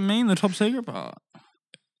WandaVision. does that mean? The top secret part.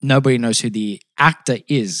 Nobody knows who the actor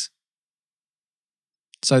is.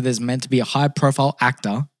 So there's meant to be a high-profile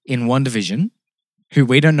actor in WandaVision who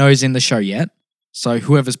we don't know is in the show yet. So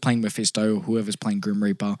whoever's playing Mephisto, whoever's playing Grim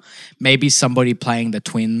Reaper, maybe somebody playing the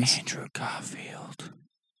twins. Andrew Garfield.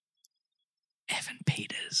 Evan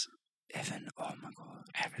Peters. Evan. Oh my god.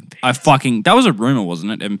 Evan Peters. That was a rumor,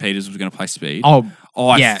 wasn't it? Evan Peters was going to play Speed. Oh,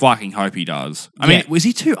 I yeah. fucking hope he does. I Yeah. mean, was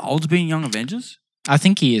he too old to be in Young Avengers? I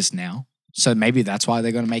think he is now. So maybe that's why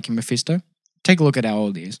they're going to make him Mephisto. Take a look at how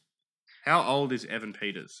old he is. How old is Evan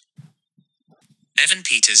Peters? Evan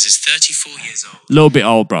Peters is 34 years old. A little bit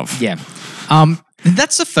old, bruv. Yeah.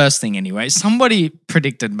 That's the first thing anyway. Somebody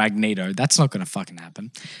predicted Magneto. That's not going to fucking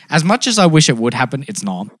happen. As much as I wish it would happen, it's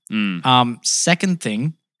not. Second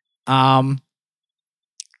thing, I'll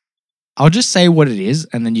just say what it is,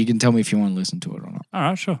 and then you can tell me if you want to listen to it or not. All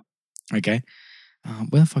right, sure. Okay.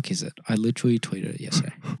 Where the fuck is it? I literally tweeted it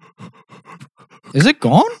yesterday. Is it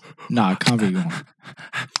gone? No, it can't be gone.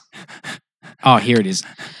 Oh, here it is.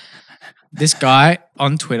 This guy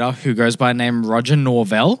on Twitter who goes by the name Roger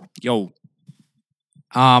Norvell Yo.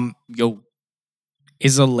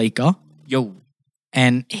 is a leaker, Yo.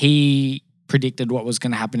 and he predicted what was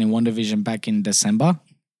going to happen in WandaVision back in December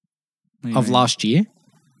of last year.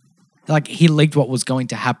 Like, he leaked what was going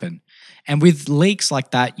to happen. And with leaks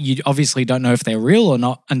like that, you obviously don't know if they're real or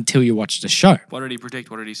not until you watch the show. What did he predict?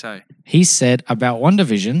 What did he say? He said about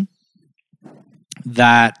WandaVision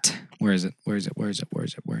that where's the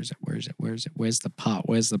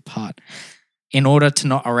part? In order to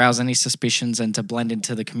not arouse any suspicions and to blend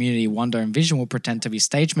into the community, Wanda and Vision will pretend to be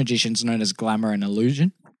stage magicians known as Glamour and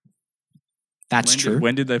Illusion. That's true.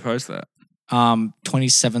 When did they post that?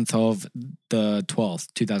 27th of the 12th,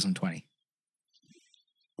 2020.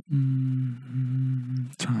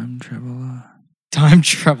 Time traveler. Time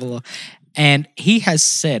traveler. And he has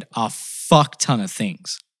said a fuck ton of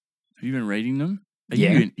things. Have you been reading them?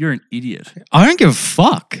 Yeah. You're an idiot. I don't give a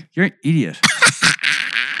fuck. You're an idiot.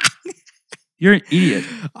 You're an idiot.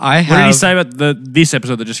 I have. What did he say about this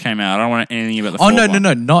episode that just came out? I don't want anything about the Oh, fourth no,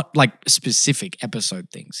 one. not like specific episode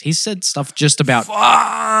things. He said stuff just about.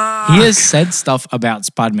 Fuck. He has said stuff about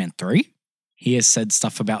Spider-Man 3. He has said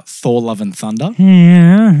stuff about Thor: Love and Thunder.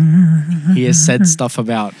 Yeah. He has said stuff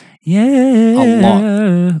about a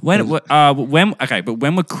lot. When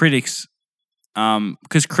were critics?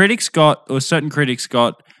 Because certain critics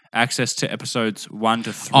got access to episodes 1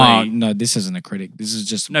 to 3. Oh no, this isn't a critic. This is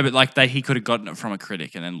just No, but like he could have gotten it from a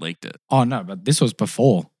critic and then leaked it. Oh no, but this was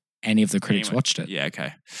before any of the critics Anyway, watched it. Yeah,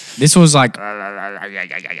 okay. This was like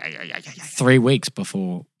 3 weeks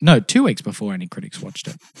before. No, 2 weeks before any critics watched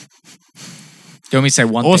it. Do you want me to say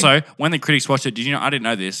one thing? Also, when the critics watched it, did you know? I didn't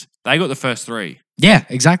know this. They got the first 3. Yeah,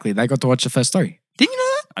 exactly. They got to watch the first 3. Didn't you know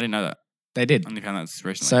that? I didn't know that. They did. I only found that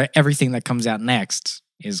recently. So everything that comes out next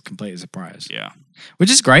is completely a surprise. Yeah.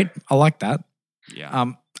 Which is great. I like that.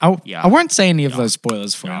 Yeah. I won't say any of Yeah. those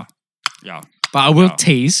spoilers for Yeah. you. Yeah. But I will Yeah.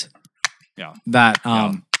 tease Yeah. that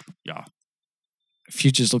Yeah.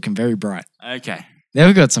 future's looking very bright. Okay.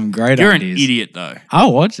 They've got some great You're ideas. an idiot, though.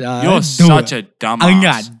 I'll watch. You're such a dumbass. I'm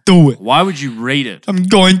gonna do it. Why would you read it? I'm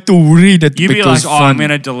going to read it. You'd be because like, I'm fun. going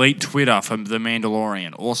to delete Twitter from The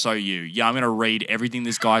Mandalorian. Also you. Yeah, I'm going to read everything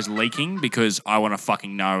this guy's leaking because I want to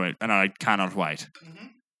fucking know it and I cannot wait. Mm-hmm.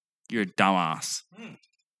 You're a dumbass.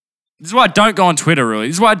 This is why I don't go on Twitter, really.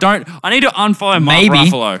 This is why I need to unfollow Mark Maybe.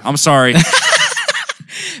 Ruffalo. I'm sorry.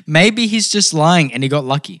 Maybe he's just lying and he got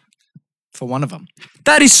lucky for one of them.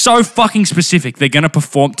 That is so fucking specific. They're going to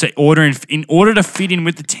perform in order to fit in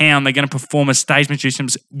with the town, they're going to perform as stage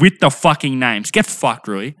musicians with the fucking names. Get fucked,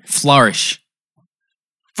 really. Flourish.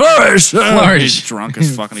 Flourish. Flourish. He's drunk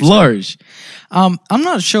as fucking. Flourish. I'm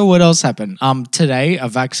not sure what else happened. Today, a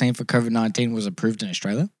vaccine for COVID-19 was approved in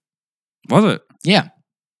Australia. Was it? Yeah.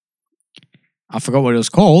 I forgot what it was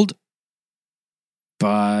called.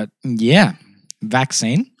 But yeah,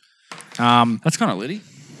 vaccine. That's kind of litty.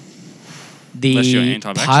 Unless you're The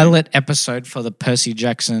anti-vaccine. pilot episode for the Percy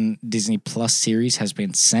Jackson Disney Plus series has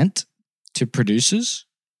been sent to producers.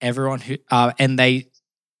 Everyone who and they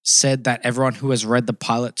said that everyone who has read the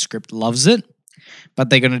pilot script loves it, but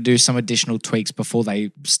they're going to do some additional tweaks before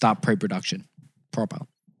they start pre-production proper.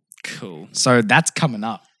 Cool. So that's coming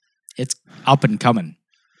up. It's up and coming.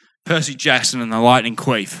 Percy Jackson and the Lightning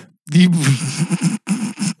Queef.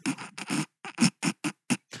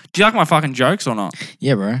 Do you like my fucking jokes or not?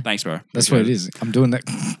 Yeah, bro. Thanks, bro. That's what it is. I'm doing that.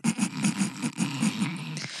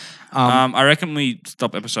 I reckon we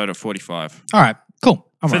stop episode at 45. All right, cool.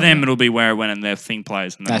 For them, it'll be where when their thing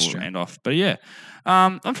plays and then That's it'll true. end off. But yeah,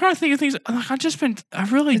 I'm trying to think of things. Like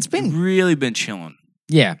I've really been chilling.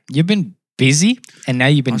 Yeah, you've been busy, and now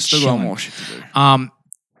you've been I've still got chilling. more shit to do.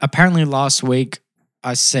 Apparently last week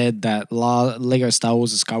I said that Lego Star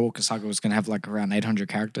Wars: The Skywalker Saga was going to have like around 800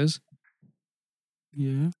 characters.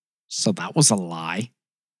 Yeah, So that was a lie.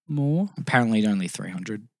 more. Apparently only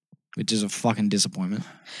 300, which is a fucking disappointment.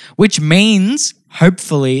 Which means,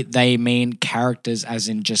 hopefully, they mean characters as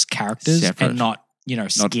in just characters Separate. and not,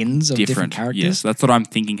 skins of different characters. Yes, that's what I'm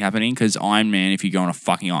thinking happening. Because Iron Man, if you go on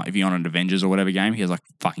if you're on an Avengers or whatever game, he has like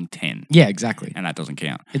fucking 10, Yeah, exactly. and that doesn't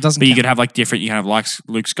count. It doesn't But you count. could have like different. You can have like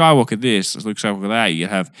Luke Skywalker this, Luke Skywalker that. You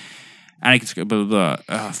could have Anakin blah blah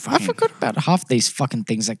blah. I forgot about half these fucking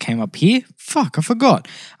things that came up here. Fuck, I forgot.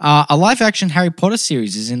 A live-action Harry Potter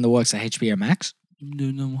series is in the works at HBO Max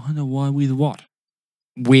No wonder why with what?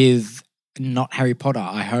 with not Harry Potter,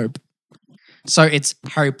 I hope. So it's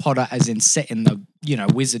Harry Potter as in set in the,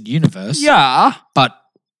 wizard universe, Yeah. but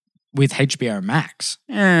with HBO Max.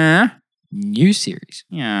 Yeah. New series.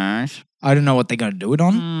 Yes. I don't know what they're going to do it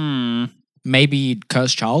on. Mm. Maybe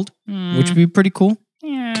Cursed Child, Mm. which would be pretty cool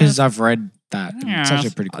Yeah. because I've read that. and It's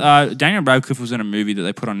actually pretty cool. Daniel Radcliffe was in a movie that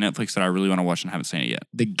they put on Netflix that I really want to watch and haven't seen it yet.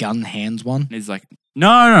 The Gun Hands one. And he's like, no,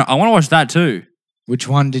 I want to watch that too. Which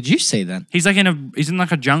one did you see then? He's like he's in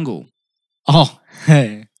like a jungle. Oh,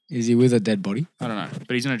 is he with a dead body? I don't know,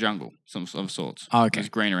 but he's in a jungle of sorts. Oh, okay. There's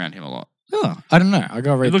green around him a lot. Oh, I don't know. I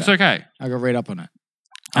got to read It looks that. okay. I got to read up on it.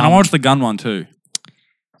 And I watched the gun one too.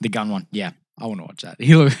 The gun one. Yeah, I want to watch that.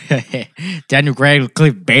 He look Daniel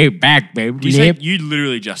Radcliffe, back, baby. You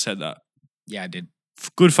literally just said that. Yeah, I did.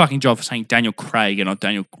 Good fucking job for saying Daniel Craig and not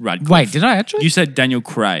Daniel Radcliffe. Wait, did I actually? You said Daniel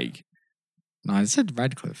Craig. No, I said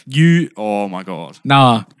Radcliffe. Oh my God.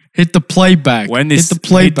 Nah, hit the playback. When this hit the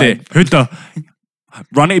playback. hit the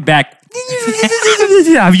run it back.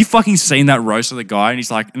 Have you fucking seen that roast of the guy? And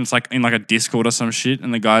he's like, and it's like in like a Discord or some shit,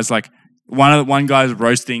 and the guy's like, one guy's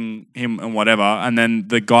roasting him and whatever, and then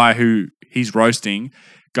the guy who he's roasting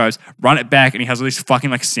goes, run it back, and he has all these fucking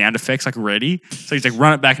like sound effects like ready. So he's like,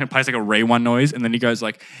 run it back, and it plays like a rewind noise, and then he goes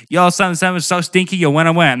like, yo, something was so stinky, you went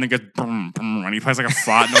away, and then goes, boom, boom, and he plays like a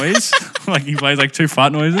fart noise. Like he plays like two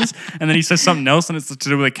fart noises, and then he says something else, and it's to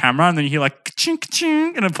do with a camera, and then you hear like ka-ching,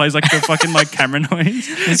 ka-ching, and it plays like the fucking like camera noise,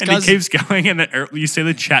 and he keeps going, and then you see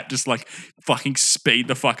the chat just like fucking speed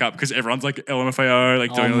the fuck up because everyone's like LMFAO,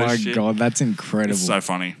 like doing Oh all my this shit. God, that's incredible. It's so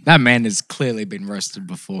funny. That man has clearly been roasted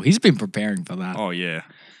before. He's been preparing for that. Oh yeah.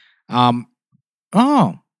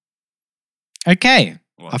 Oh. Okay.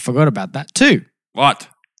 What? I forgot about that too. What?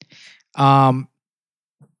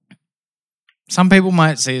 Some people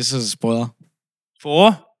might see this as a spoiler.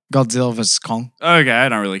 For? Godzilla vs. Kong. Okay, I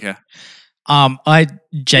don't really care. I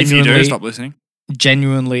If you do, stop listening.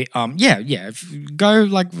 genuinely, go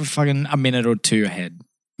like fucking a minute or two ahead.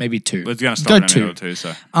 Maybe two. But it's going to Go stop in a two. minute or two,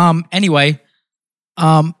 so. Anyway,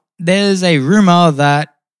 there's a rumor that,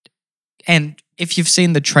 and if you've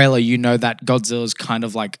seen the trailer, you know that Godzilla's kind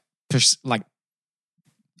of like Goated.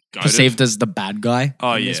 perceived as the bad guy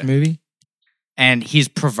Oh, in this yeah. movie. And he's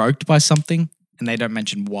provoked by something, and they don't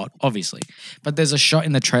mention what, obviously. But there's a shot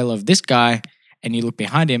in the trailer of this guy, and you look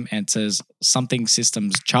behind him and it says something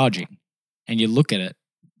systems charging, and you look at it.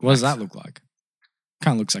 What does that look like?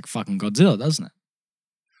 Kind of looks like fucking Godzilla, doesn't it?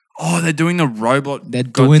 Oh, they're doing the robot. They're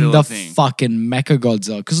doing Godzilla the thing. fucking Mecha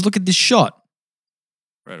Godzilla. Because look at this shot.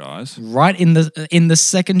 Red eyes. Right in the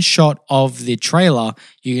second shot of the trailer,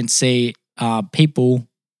 you can see people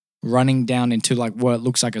running down into like what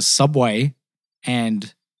looks like a subway,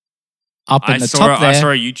 and up in the top there, I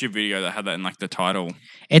saw a YouTube video that had that in like the title.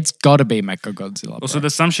 it's got to be Mecha Godzilla. Also, bro.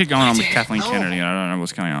 there's some shit going on with didn't Kathleen know. Kennedy, and I don't know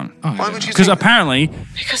what's going on. Oh, I Why don't would know. you Because think apparently,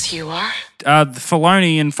 Because you are.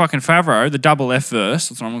 Filoni and fucking Favreau, the double F verse,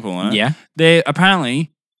 that's what I'm calling it. Yeah. They're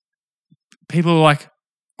apparently people are like,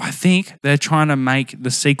 I think they're trying to make the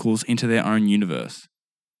sequels into their own universe.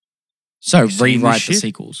 So You seen this rewrite the shit?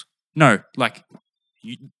 sequels. No, like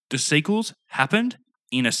the sequels happened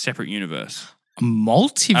in a separate universe. A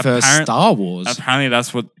multiverse Star Wars. Apparently,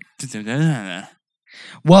 that's what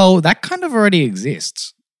Well, that kind of already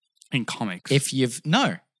exists. in comics. If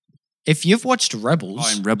you've watched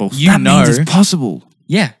Rebels, in Rebels, you that know means it's possible.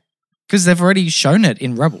 yeah, because they've already shown it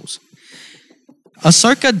in Rebels.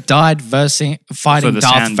 Ahsoka died fighting So the Darth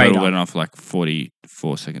sound bottle Vader. went off like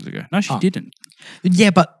 44 seconds ago. No, she Oh. didn't.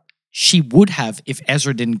 Yeah, but she would have if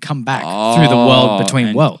Ezra didn't come back through the world between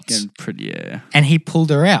and- worlds. and pretty, yeah. And he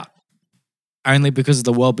pulled her out only because of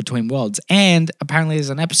the world between worlds. And apparently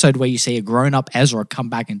there's an episode where you see a grown-up Ezra come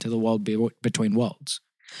back into the world between worlds.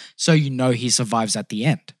 So you know he survives at the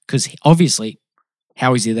end. Because obviously,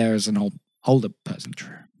 how is he there as an older person?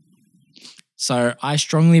 True. So I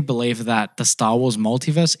strongly believe that the Star Wars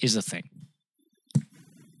multiverse is a thing.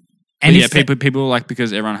 And yeah, if people like,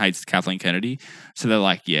 because everyone hates Kathleen Kennedy, so they're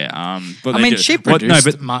like, yeah. But I they mean, do- she What- produced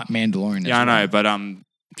no, but Mandalorian. yeah, I as well. know, but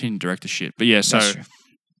she didn't direct the shit. But yeah, so That's true.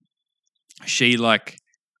 she like,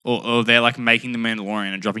 or they're like making the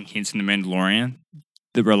Mandalorian and dropping hints in the Mandalorian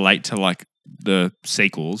that relate to like the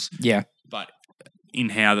sequels, Yeah. but in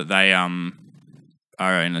how that they are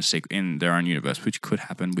in their own universe, which could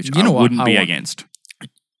happen, which You know I what wouldn't I be want? against.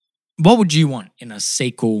 What would you want in a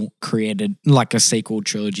sequel created, like a sequel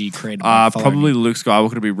trilogy created by Filoni? Probably Luke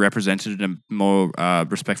Skywalker to be represented in a more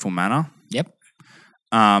respectful manner. Yep.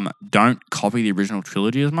 Don't copy the original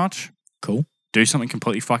trilogy as much. Cool. Do something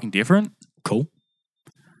completely fucking different. Cool.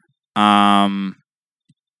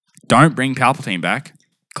 Don't bring Palpatine back,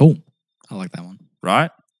 Cool. I like that one. right?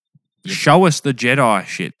 Yep. Show us the Jedi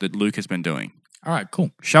shit that Luke has been doing. All right, cool.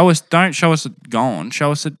 Don't show us it gone.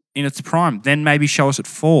 Show us it in its prime. Then maybe show us it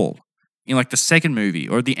fall in like the second movie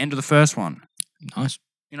or at the end of the first one. Nice.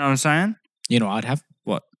 You know what I'm saying? You know what I'd have?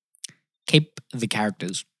 What? Keep the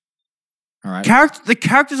characters. All right. The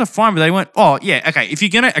characters are fine, but they went, oh yeah, okay. If you're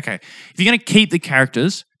gonna keep the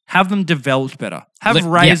characters, have them developed better. Have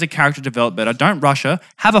Rey yeah. as a character developed better. Don't rush her.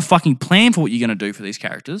 Have a fucking plan for what you're gonna do for these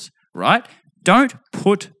characters, right? Don't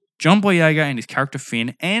put John Boyega and his character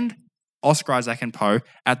Finn and Oscar Isaac and Poe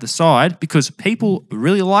at the side because people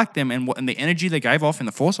really liked them and the energy they gave off in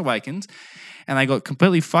The Force Awakens, and they got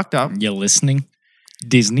completely fucked up. You're listening?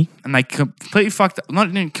 Disney? And they completely fucked up. Not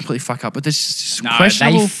didn't completely fuck up, but there's some No,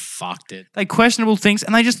 questionable. they fucked it. They questionable things,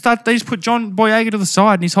 and they just put John Boyega to the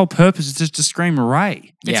side, and his whole purpose is just to scream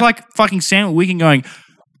Ray. It's Yeah. like fucking Samuel Wiggin going,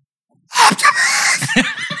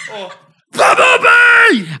 Optimus! or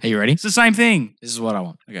Bumblebee! Are you ready? It's the same thing. This is what I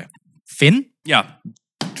want. Okay. Finn? Yeah.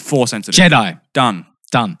 Force sensitive. Jedi. Done.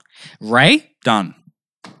 Done. Rey? Done.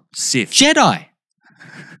 Sith. Jedi.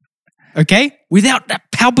 Okay? Without that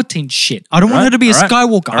Palpatine shit. I don't want Alright, her to be a alright,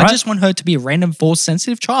 Skywalker. I alright. just want her to be a random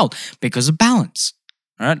Force-sensitive child because of balance.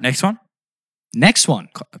 All right, next one. Next one.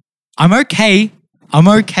 I'm okay.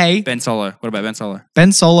 Ben Solo. What about Ben Solo?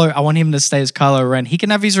 Ben Solo, I want him to stay as Kylo Ren. He can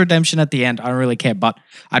have his redemption at the end. I don't really care, but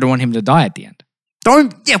I don't want him to die at the end.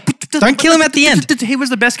 Don't kill him at the end. He was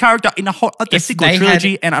the best character in the whole If sequel they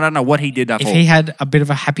trilogy, and I don't know what he did that If for. he had a bit of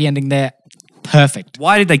a happy ending there, perfect.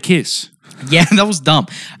 Why did they kiss? Yeah, that was dumb.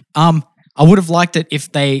 I would have liked it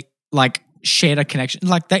if they like shared a connection,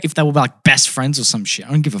 like that. If they were like best friends or some shit,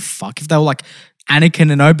 I don't give a fuck. If they were like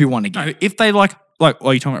Anakin and Obi-Wan again, No, if they like,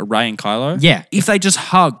 are you talking about Rey and Kylo? Yeah. If they just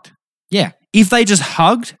hugged. yeah, If they just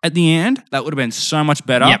hugged at the end, that would have been so much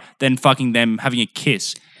better Yep. than fucking them having a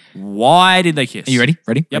kiss. Why did they kiss? are you ready?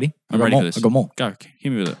 Ready? Yep. Ready? I'm ready more. for this. I got more. Go. Hit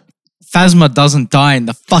me with it. Phasma doesn't die in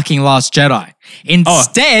the fucking Last Jedi.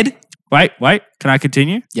 Instead, Wait. Can I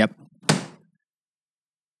continue? yep.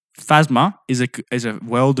 Phasma is a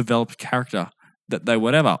well-developed character that they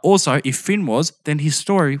whatever. Also, if Finn was, then his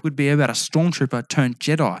story would be about a stormtrooper turned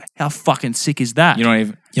Jedi. How fucking sick is that?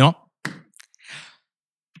 You know,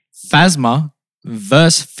 Phasma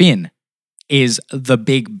versus Finn is the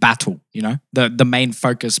big battle. You know, the main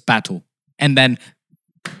focus battle, and then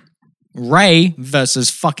Rey versus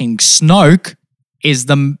fucking Snoke is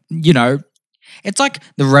it's like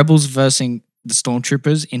the Rebels versus the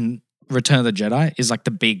Stormtroopers in Return of the Jedi is like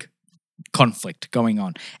the big conflict going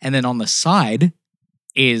on. And then on the side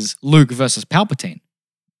is Luke versus Palpatine.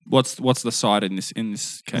 What's the side in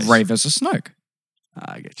this case? Rey versus Snoke.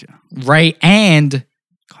 I get you. Rey and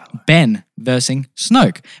Ben versus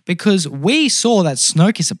Snoke. Because we saw that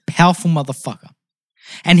Snoke is a powerful motherfucker.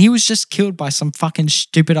 And he was just killed by some fucking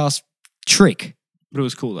stupid ass trick. But it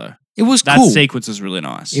was cool though. It was That cool. sequence is really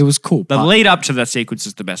nice. It was cool. The lead up to that sequence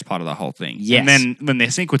is the best part of the whole thing. Yes. And then when the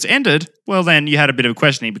sequence ended, well, then you had a bit of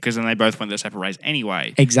questioning because then they both went their separate ways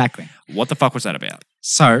anyway. Exactly. What the fuck was that about?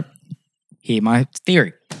 So, hear my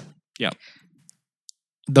theory. Yep.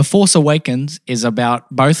 The Force Awakens is about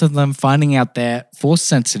both of them finding out they're Force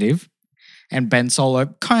sensitive, and Ben Solo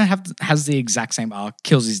kind of has the exact same arc,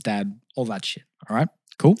 kills his dad, all that shit. All right?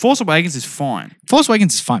 Cool. Force Awakens is fine. Force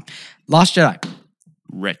Awakens is fine. Last Jedi.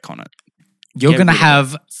 Retcon it. You're Get going to rid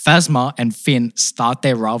of have Phasma and Finn start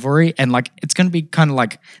their rivalry, and like it's going to be kind of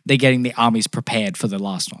like they're getting the armies prepared for the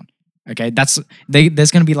last one. Okay?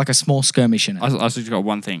 There's going to be like a small skirmish in it. I just got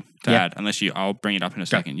one thing to Yep. add, I'll bring it up in a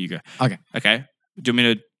second. You go. Okay. Okay. Do you want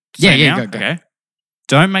me to Yeah, say yeah, now? go. Okay.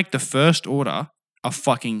 Don't make the First Order a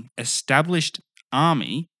fucking established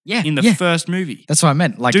army Yeah. in the yeah. first movie. That's what I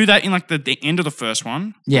meant. Like, Do that in like the end of the first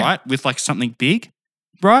one, Yeah. right? With like something big,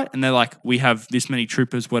 right? And they're like, we have this many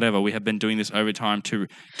troopers, whatever. We have been doing this over time to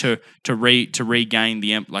regain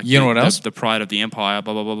the what else? the pride of the empire,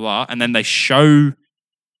 blah blah blah blah. And then they show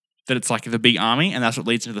that it's like the big army, and that's what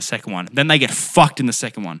leads into the second one. Then they get fucked in the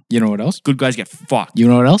second one. you know what else? Good guys get fucked. You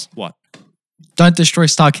know what else? What? Don't destroy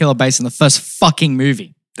Starkiller Base in the first fucking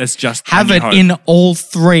movie. That's just Have A New it Hope. in all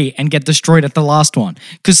three and get destroyed at the last one.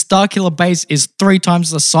 Because Starkiller Base is 3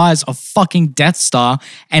 times the size of fucking Death Star,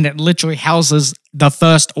 and it literally houses the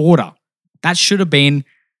First Order. That should have been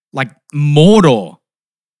like Mordor.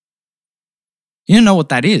 You don't know what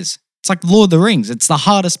that is. It's like Lord of the Rings. It's the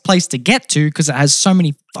hardest place to get to because it has so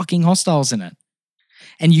many fucking hostiles in it.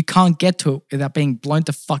 And you can't get to it without being blown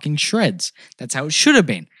to fucking shreds. That's how it should have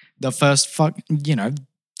been. The first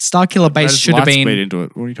Starkiller Base should have Speed been... into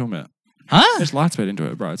it. What are you talking about? Huh? There's light speed into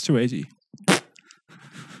it, bro. It's too easy.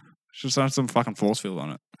 Just have some fucking force field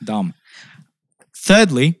on it. Dumb.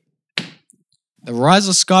 Thirdly, The Rise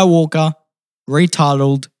of Skywalker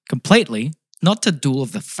retitled completely, not to Duel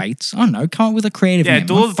of the Fates. I don't know, come up with a creative Yeah, name.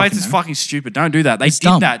 Duel I of the Fates fucking is know. fucking stupid. Don't do that. They It's did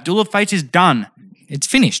dumb. that. Duel of the Fates is done. It's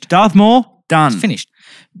finished. Darth Maul, done. It's finished.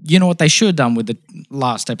 You know what they should have done with the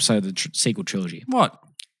last episode of the sequel trilogy? What?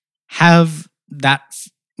 Have that,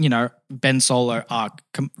 Ben Solo arc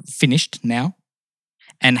finished now,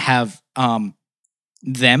 and have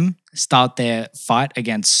them start their fight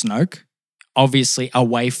against Snoke, obviously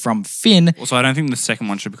away from Finn. Also, I don't think the second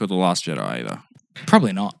one should be called The Last Jedi either.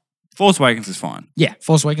 Probably not. Force Awakens is fine. Yeah,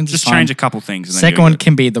 Force Awakens Just is fine. change a couple things. And then Second you're one good.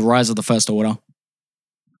 can be The Rise of the First Order.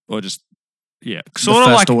 Or just, yeah. The Sort of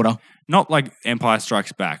First like, Order. not like Empire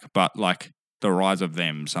Strikes Back, but like The Rise of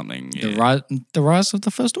Them, something. Yeah. The Rise of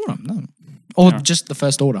the First Order. No. Or Yeah. just The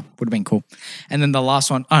First Order would have been cool. And then the last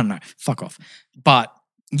one, I don't know, fuck off. But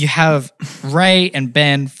you have Rey and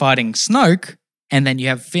Ben fighting Snoke, and then you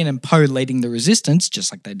have Finn and Poe leading the resistance,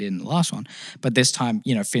 just like they did in the last one. But this time,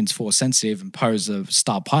 Finn's force sensitive and Poe's a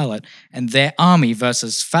star pilot, and their army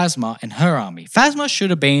versus Phasma and her army. Phasma should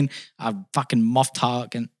have been a fucking Moff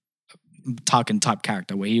Tarkin type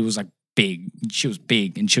character where he was like big. She was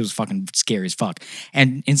big and she was fucking scary as fuck.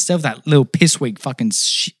 And instead of that little pissweak fucking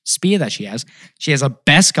spear that she has a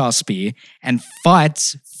Beskar spear and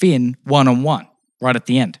fights Finn one-on-one right at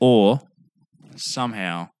the end. Or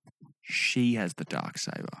somehow she has the dark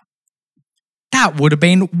saber. That would have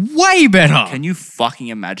been way better. Can you fucking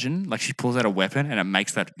imagine? Like she pulls out a weapon and it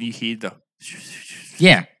makes that, you hear the...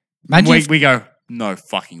 Yeah. Imagine if- we go, no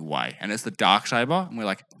fucking way. And it's the dark saber and we're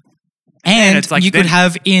like, and it's like you could then-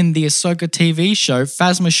 have in the Ahsoka TV show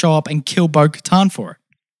Phasma show up and kill Bo-Katan for it.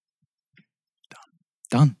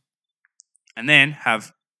 Done. and then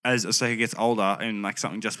have, as Ahsoka gets older and like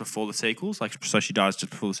something just before the sequels, like so she dies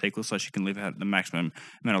just before the sequels so she can live out the maximum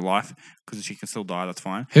amount of life because she can still die, that's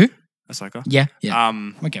fine. Who? Ahsoka. Yeah. Yeah.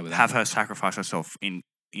 I'm okay with that. have her sacrifice herself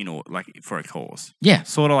like for a cause. Yeah.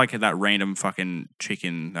 Sort of like that random fucking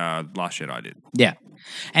chicken Last Jedi did. Yeah.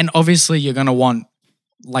 And obviously you're going to want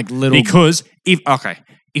like little... Because if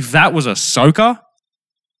that was Ahsoka,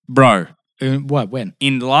 bro, what? When?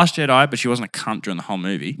 in The Last Jedi, but she wasn't a cunt during the whole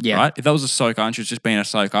movie, Yeah. right? If that was Ahsoka and she was just being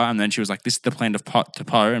Ahsoka and then she was like, this is the plan to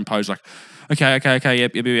Poe, and Poe's like, okay,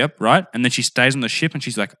 yep, right? And then she stays on the ship and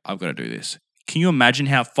she's like, I've got to do this. Can you imagine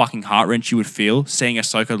how fucking heart-wrenching you would feel seeing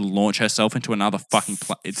Ahsoka launch herself into another fucking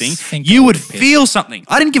thing? Think You I would would be pissed. feel something.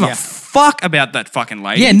 I didn't give Yeah. a fuck about that fucking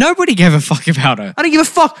lady. Yeah, nobody gave a fuck about her. I didn't give a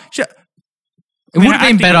fuck. It would have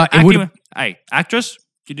been better. It would have Hey, actress,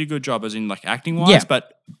 you did a good job as in like acting-wise, Yeah.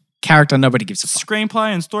 but character. Nobody gives a fuck.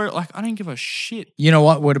 screenplay and story, like I didn't give a shit. You know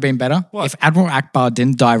what would have been better? What? If Admiral Akbar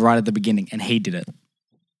didn't die right at the beginning and he did it.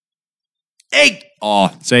 Hey!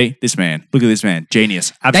 Oh, see, this man. Look at this man.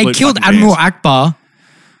 Genius. Absolute They killed fucking Admiral genius. Akbar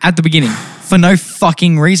at the beginning for no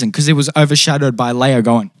fucking reason because it was overshadowed by Leia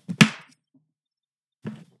going.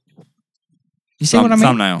 You see what I mean?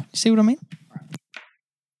 Thumbnail. You see what I mean?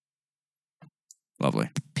 Lovely.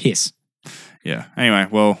 Piss. Yeah. Anyway,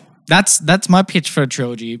 well, That's my pitch for a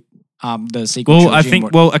trilogy. The sequel. well, trilogy I and think,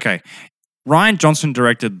 what- well, okay. Ryan Johnson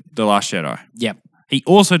directed The Last Jedi. Yep. He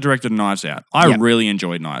also directed Knives Out. I Yep. really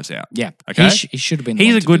enjoyed Knives Out. Yeah. Okay. He should have been. the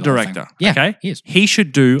He's one a to good do the whole thing. director. Yeah. Okay. He is. He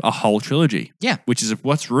should do a whole trilogy. Yeah. Which is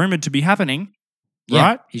what's rumored to be happening. Yeah,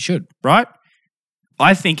 Right? He should. Right?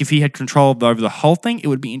 I think if he had control over the whole thing, it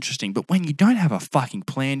would be interesting. But when you don't have a fucking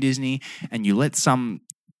plan, Disney, and you let some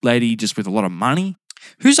lady just with a lot of money,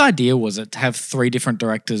 Whose idea was it to have 3 different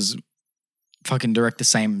directors fucking direct the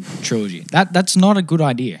same trilogy? That's not a good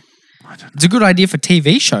idea. I don't know. It's a good idea for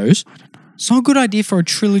TV shows. It's not a good idea for a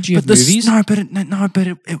trilogy of movies.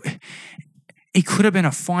 It could have been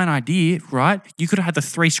a fine idea, right? You could have had the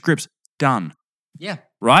 3 scripts done, Yeah.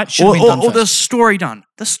 right? Should have been done or the first. story done.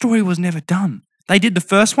 The story was never done. They did the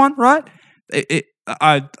first one, right?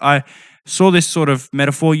 I saw this sort of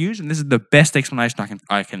metaphor used, and this is the best explanation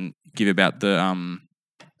I can give about the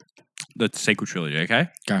sequel trilogy. Okay,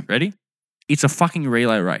 Go. Ready? It's a fucking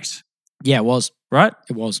relay race, Yeah, it was. right?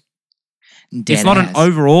 It was. It's not an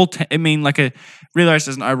overall. Like a relay race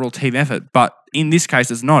is an overall team effort, but in this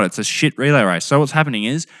case, it's not. It's a shit relay race. So what's happening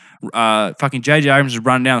is, fucking J.J. Abrams is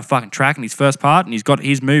running down the fucking track in his first part, and he's got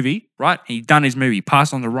his movie, right? He's done his movie,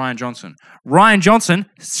 passed on to Ryan Johnson. Ryan Johnson,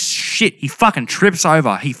 shit, he fucking trips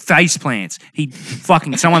over. He face plants.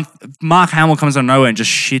 Mark Hamill comes out of nowhere and just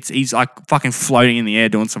shits. He's like fucking floating in the air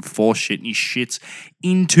doing some force shit, and he shits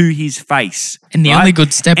into his face. And the right? only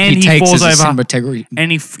good step And he he takes falls is a over. cinematography.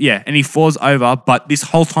 And he falls over, but this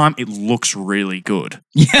whole time it looks really good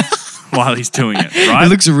Yeah. while he's doing it, right? It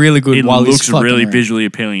looks really good It while he's looks fucking really around. visually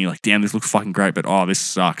appealing. You're like, damn, this looks fucking great, but oh, this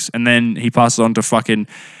sucks. And then he passes on to fucking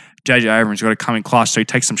J.J. Abrams, got to come in class, so he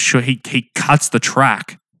takes some shit. He cuts the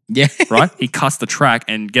track, Yeah. right? He cuts the track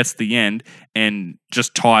and gets to the end and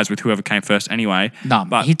just ties with whoever came first anyway. No,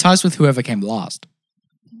 But- he ties with whoever came last.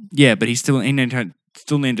 Yeah, but he still needed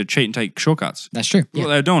to cheat and take shortcuts. That's true. What Yeah.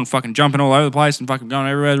 they were doing, fucking jumping all over the place and fucking going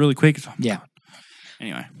everywhere really quick. Oh, Yeah. God.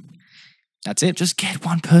 Anyway. That's it. Just get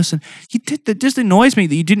one person. That just annoys me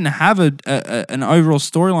that you didn't have an overall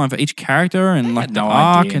storyline for each character and They like had the no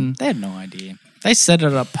arc idea. and They had no idea. They set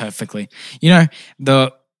it up perfectly. You know,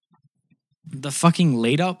 the fucking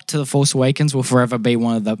lead up to The Force Awakens will forever be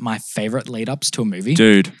one of my favorite lead ups to a movie.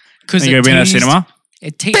 dude. Because You gonna be in that cinema?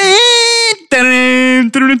 It teased.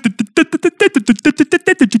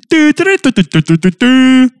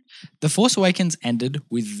 The Force Awakens ended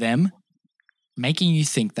with them making you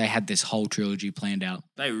think they had this whole trilogy planned out.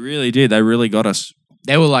 They really did. They really got us.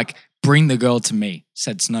 They were like, "Bring the girl to me,"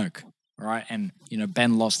 said Snoke. All right, and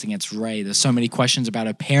Ben lost against Rey. There's so many questions about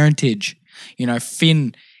her parentage.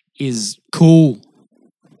 Finn is cool,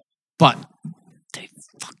 but they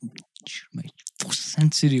fucking should make Force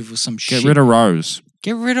sensitive or some shit. Get rid of Rose.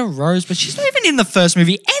 Get rid of Rose, but she's not even in the first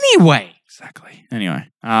movie anyway. Exactly. Anyway,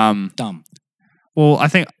 Dumb. well, I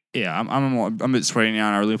think I'm a bit sweaty now,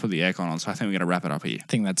 and I really put the aircon on, so I think we're gonna wrap it up here. I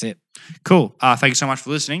think that's it. Cool. Thank you so much for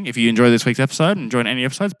listening. If you enjoyed this week's episode and enjoyed any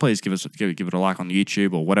episodes, please give it a like on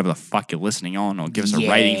YouTube or whatever the fuck you're listening on, or give us a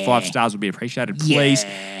rating. Yeah. 5 stars would be appreciated, please.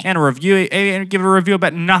 Yeah. And a review, and give a review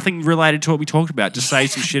about nothing related to what we talked about. Just say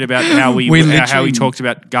some shit about how we We how we literally- talked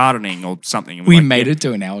about gardening or something. And We like, made yeah, it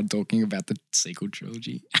to an hour talking about the sequel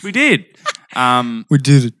trilogy. We did. We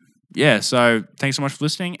did it. Yeah. So thanks so much for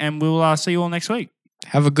listening, and we'll see you all next week.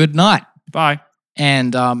 Have a good night. Bye.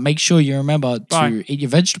 And make sure you remember Bye. to eat your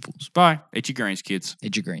vegetables. Bye. Eat your greens, kids.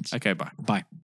 Eat your greens. Okay. Bye. Bye.